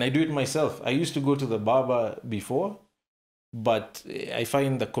 and I do it myself. I used to go to the barber before, but I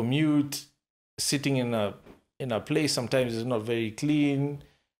find the commute, sitting in a place sometimes is not very clean.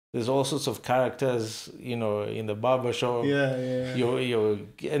 There's all sorts of characters, you know, in the barber shop. Yeah.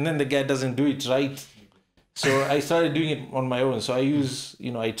 And then the guy doesn't do it right. So I started doing it on my own. So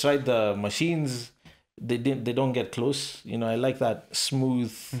I tried the machines. They don't get close. You know, I like that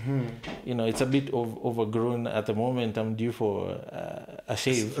smooth. You know, it's a bit overgrown at the moment. I'm due for a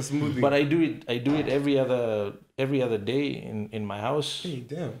shave. A smoothie. But I do it every other day in my house. Hey,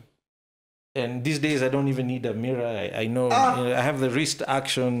 damn. And these days I don't even need a mirror. I know, you know, I have the wrist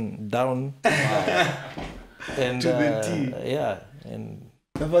action down. And to the T. yeah, and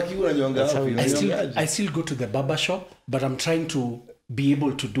I still go to the barber shop, but I'm trying to be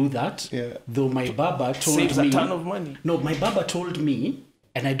able to do that. Yeah. Though my barber told saves me a ton of money. No, my barber told me,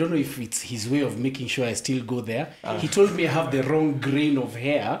 and I don't know if it's his way of making sure I still go there. He told me I have the wrong grain of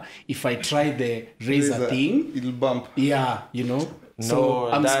hair if I try the razor thing. It'll bump. Yeah, you know. No, so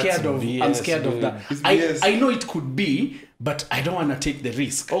I'm that's scared of BS, that. It's BS. I know it could be, but I don't want to take the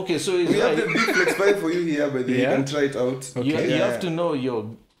risk. Okay, so it's We have like, the big flex file for you here, but you can try it out. you have to know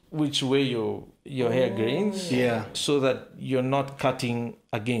which way your hair grains. Yeah. So that you're not cutting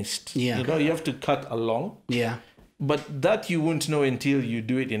against. Yeah. You know, you have to cut along. Yeah. But that you won't know until you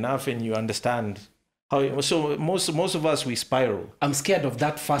do it enough and you understand how. So most of us, we spiral. I'm scared of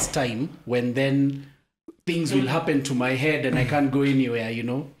that first time when then things will happen to my head and I can't go anywhere, you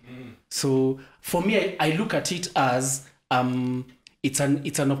know. So for me, I look at it as it's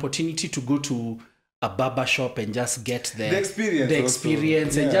an opportunity to go to a barber shop and just get the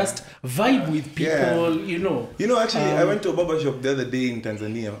experience and just vibe with people, you know. You know, actually, I went to a barber shop the other day in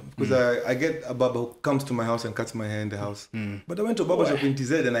Tanzania because I get a barber who comes to my house and cuts my hair in the house. But I went to a barber shop in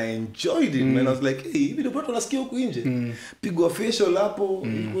TZ and I enjoyed it, man. I was like, hey, hivi ndio watu wanasikia huku nje. Pigwa facial hapo.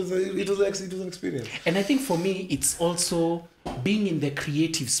 It was an experience. And I think for me, it's also being in the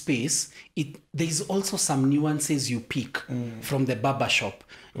creative space. There's also some nuances you pick from the barber shop.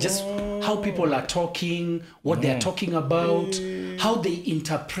 Just how people are talking, what they're talking about, how they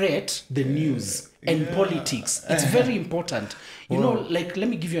interpret the news and politics. It's very important. You know, like, let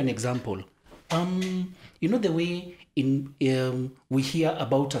me give you an example. You know the way we hear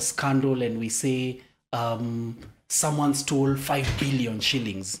about a scandal and we say someone stole 5 billion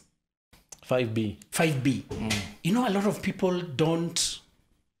shillings. 5B. 5B. You know, a lot of people don't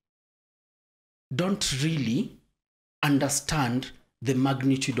really understand the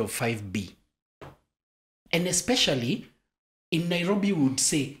magnitude of 5B. And especially in Nairobi, we would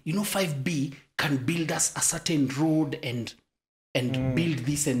say, you know, 5B can build us a certain road and build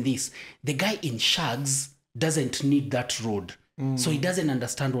this and this. The guy in Shags doesn't need that road. So he doesn't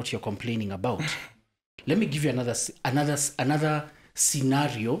understand what you're complaining about. Let me give you another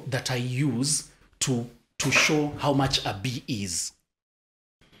scenario that I use to show how much a B is.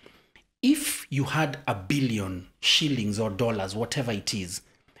 If you had 1 billion shillings or dollars, whatever it is,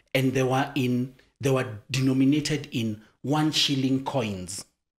 and they were denominated in 1 shilling coins,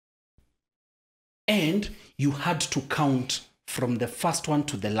 and you had to count from the first one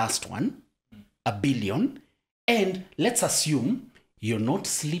to the last one, 1 billion, and let's assume you're not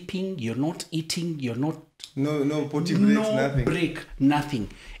sleeping, you're not eating, you're not no potty breaks, nothing. Nothing,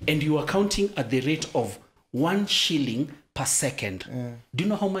 and you are counting at the rate of 1 shilling per second. Do you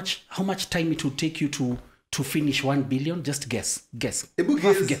know how much time it would take you to finish 1 billion? Just guess.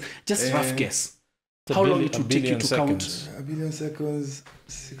 Rough guess. How long it would take you to count? 1 billion seconds.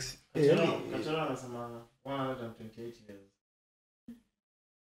 6. 128 years.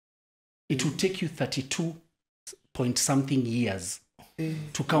 It would take you 32 point something years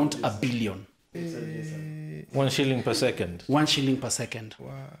to count 1 billion. 1 shilling per second. 1 shilling per second.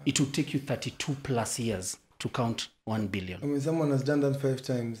 Wow. It would take you 32 plus years to count 1 billion. I mean, someone has done that 5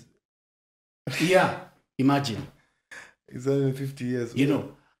 times. Yeah, imagine. It's 150 years. You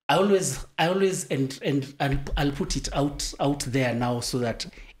know, I always, and I'll put it out there now so that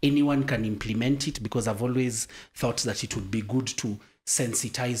anyone can implement it, because I've always thought that it would be good to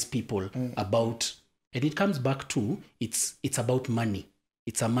sensitize people about, and it comes back to, it's about money.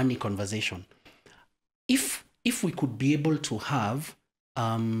 It's a money conversation. If we could be able to have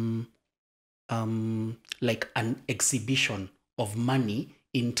like an exhibition of money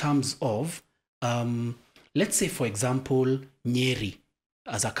in terms of let's say, for example, Nyeri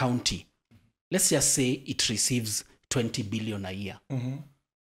as a county, let's just say it receives 20 billion a year.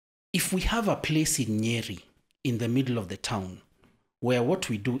 If we have a place in Nyeri in the middle of the town where what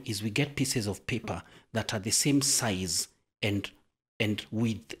we do is we get pieces of paper that are the same size and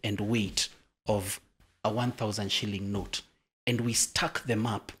width and weight of a 1,000 shilling note, and we stack them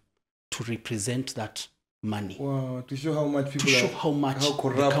up to represent that money. Wow, to show how much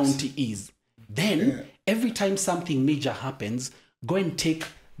people the county is. Then every time something major happens, go and take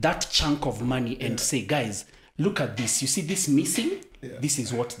that chunk of money and say, guys, look at this. You see this missing? This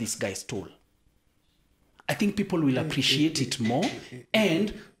is what this guy stole. I think people will appreciate it more.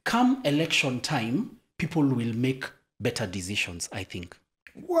 And come election time, people will make better decisions, I think.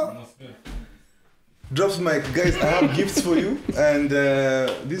 Wow. Drops mic. Guys, I have gifts for you. And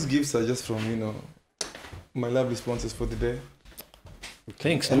these gifts are just from, my lovely sponsors for the day.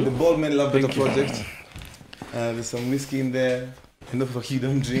 Thanks. And the Bald Men Love Better Project. There's some whiskey in there. Enough for you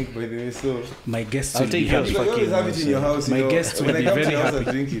don't drink, by the way. So my guests I'll will take be yours. happy. you always have it in your house. My guests will be very happy. I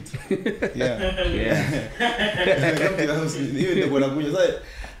drink it. Yeah. When I come to your house, even the Bonakunya,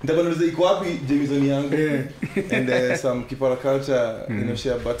 nitakuwa iko wapi Jameson yangu and some Kipara culture,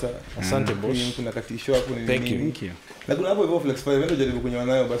 share butter. Asante boss. Kuna katisho hapo ni Thank you. Thank you. Na kuna hapo hivyo Flex 5 ndio jaribu kunywa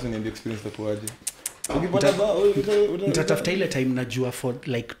nayo basi niambie experience itakuwaje. Nitatafuta ile time najua for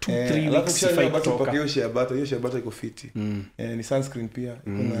like 2-3 weeks if I kutoka. Hiyo share butter iko fiti. Ni sunscreen pia.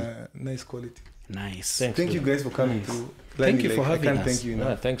 Kuna nice quality. Nice. Thank you guys for coming through. Thank you for having us. Thank you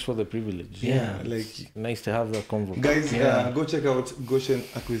enough. Thanks for the privilege. Yeah. Nice to have the convo. Guys, go check out Goshen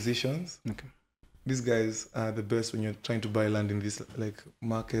Acquisitions. Okay. These guys are the best when you're trying to buy land in this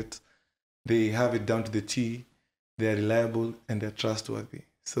market. They have it down to the T. They are reliable and they're trustworthy.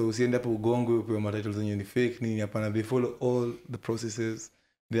 So usiende hapo ugongwe upewe matitles zenye ni fake nini hapana. They follow all the processes.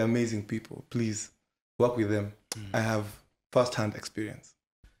 They're amazing people. Please work with them. I have first-hand experience.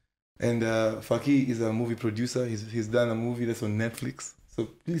 And Faki is a movie producer. He's done a movie that's on Netflix. So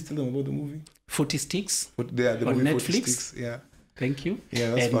please tell them about the movie. 40 Sticks The on movie Netflix. 40 Sticks, yeah. Thank you.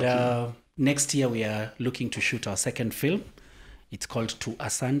 Yeah, that's and next year we are looking to shoot our second film. It's called To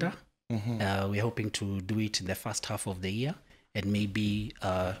Asanda. We're hoping to do it in the first half of the year and maybe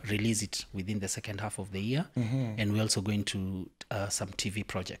release it within the second half of the year. And we're also going to some TV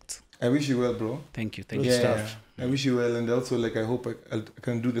projects. I wish you well, bro. Thank you. Thank you. Yeah. I wish you well, and also I hope I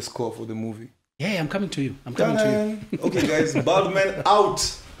can do the score for the movie. Yeah, I'm coming to you. I'm coming to you. Okay, guys, Bald Men out.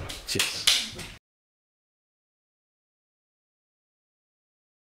 Cheers.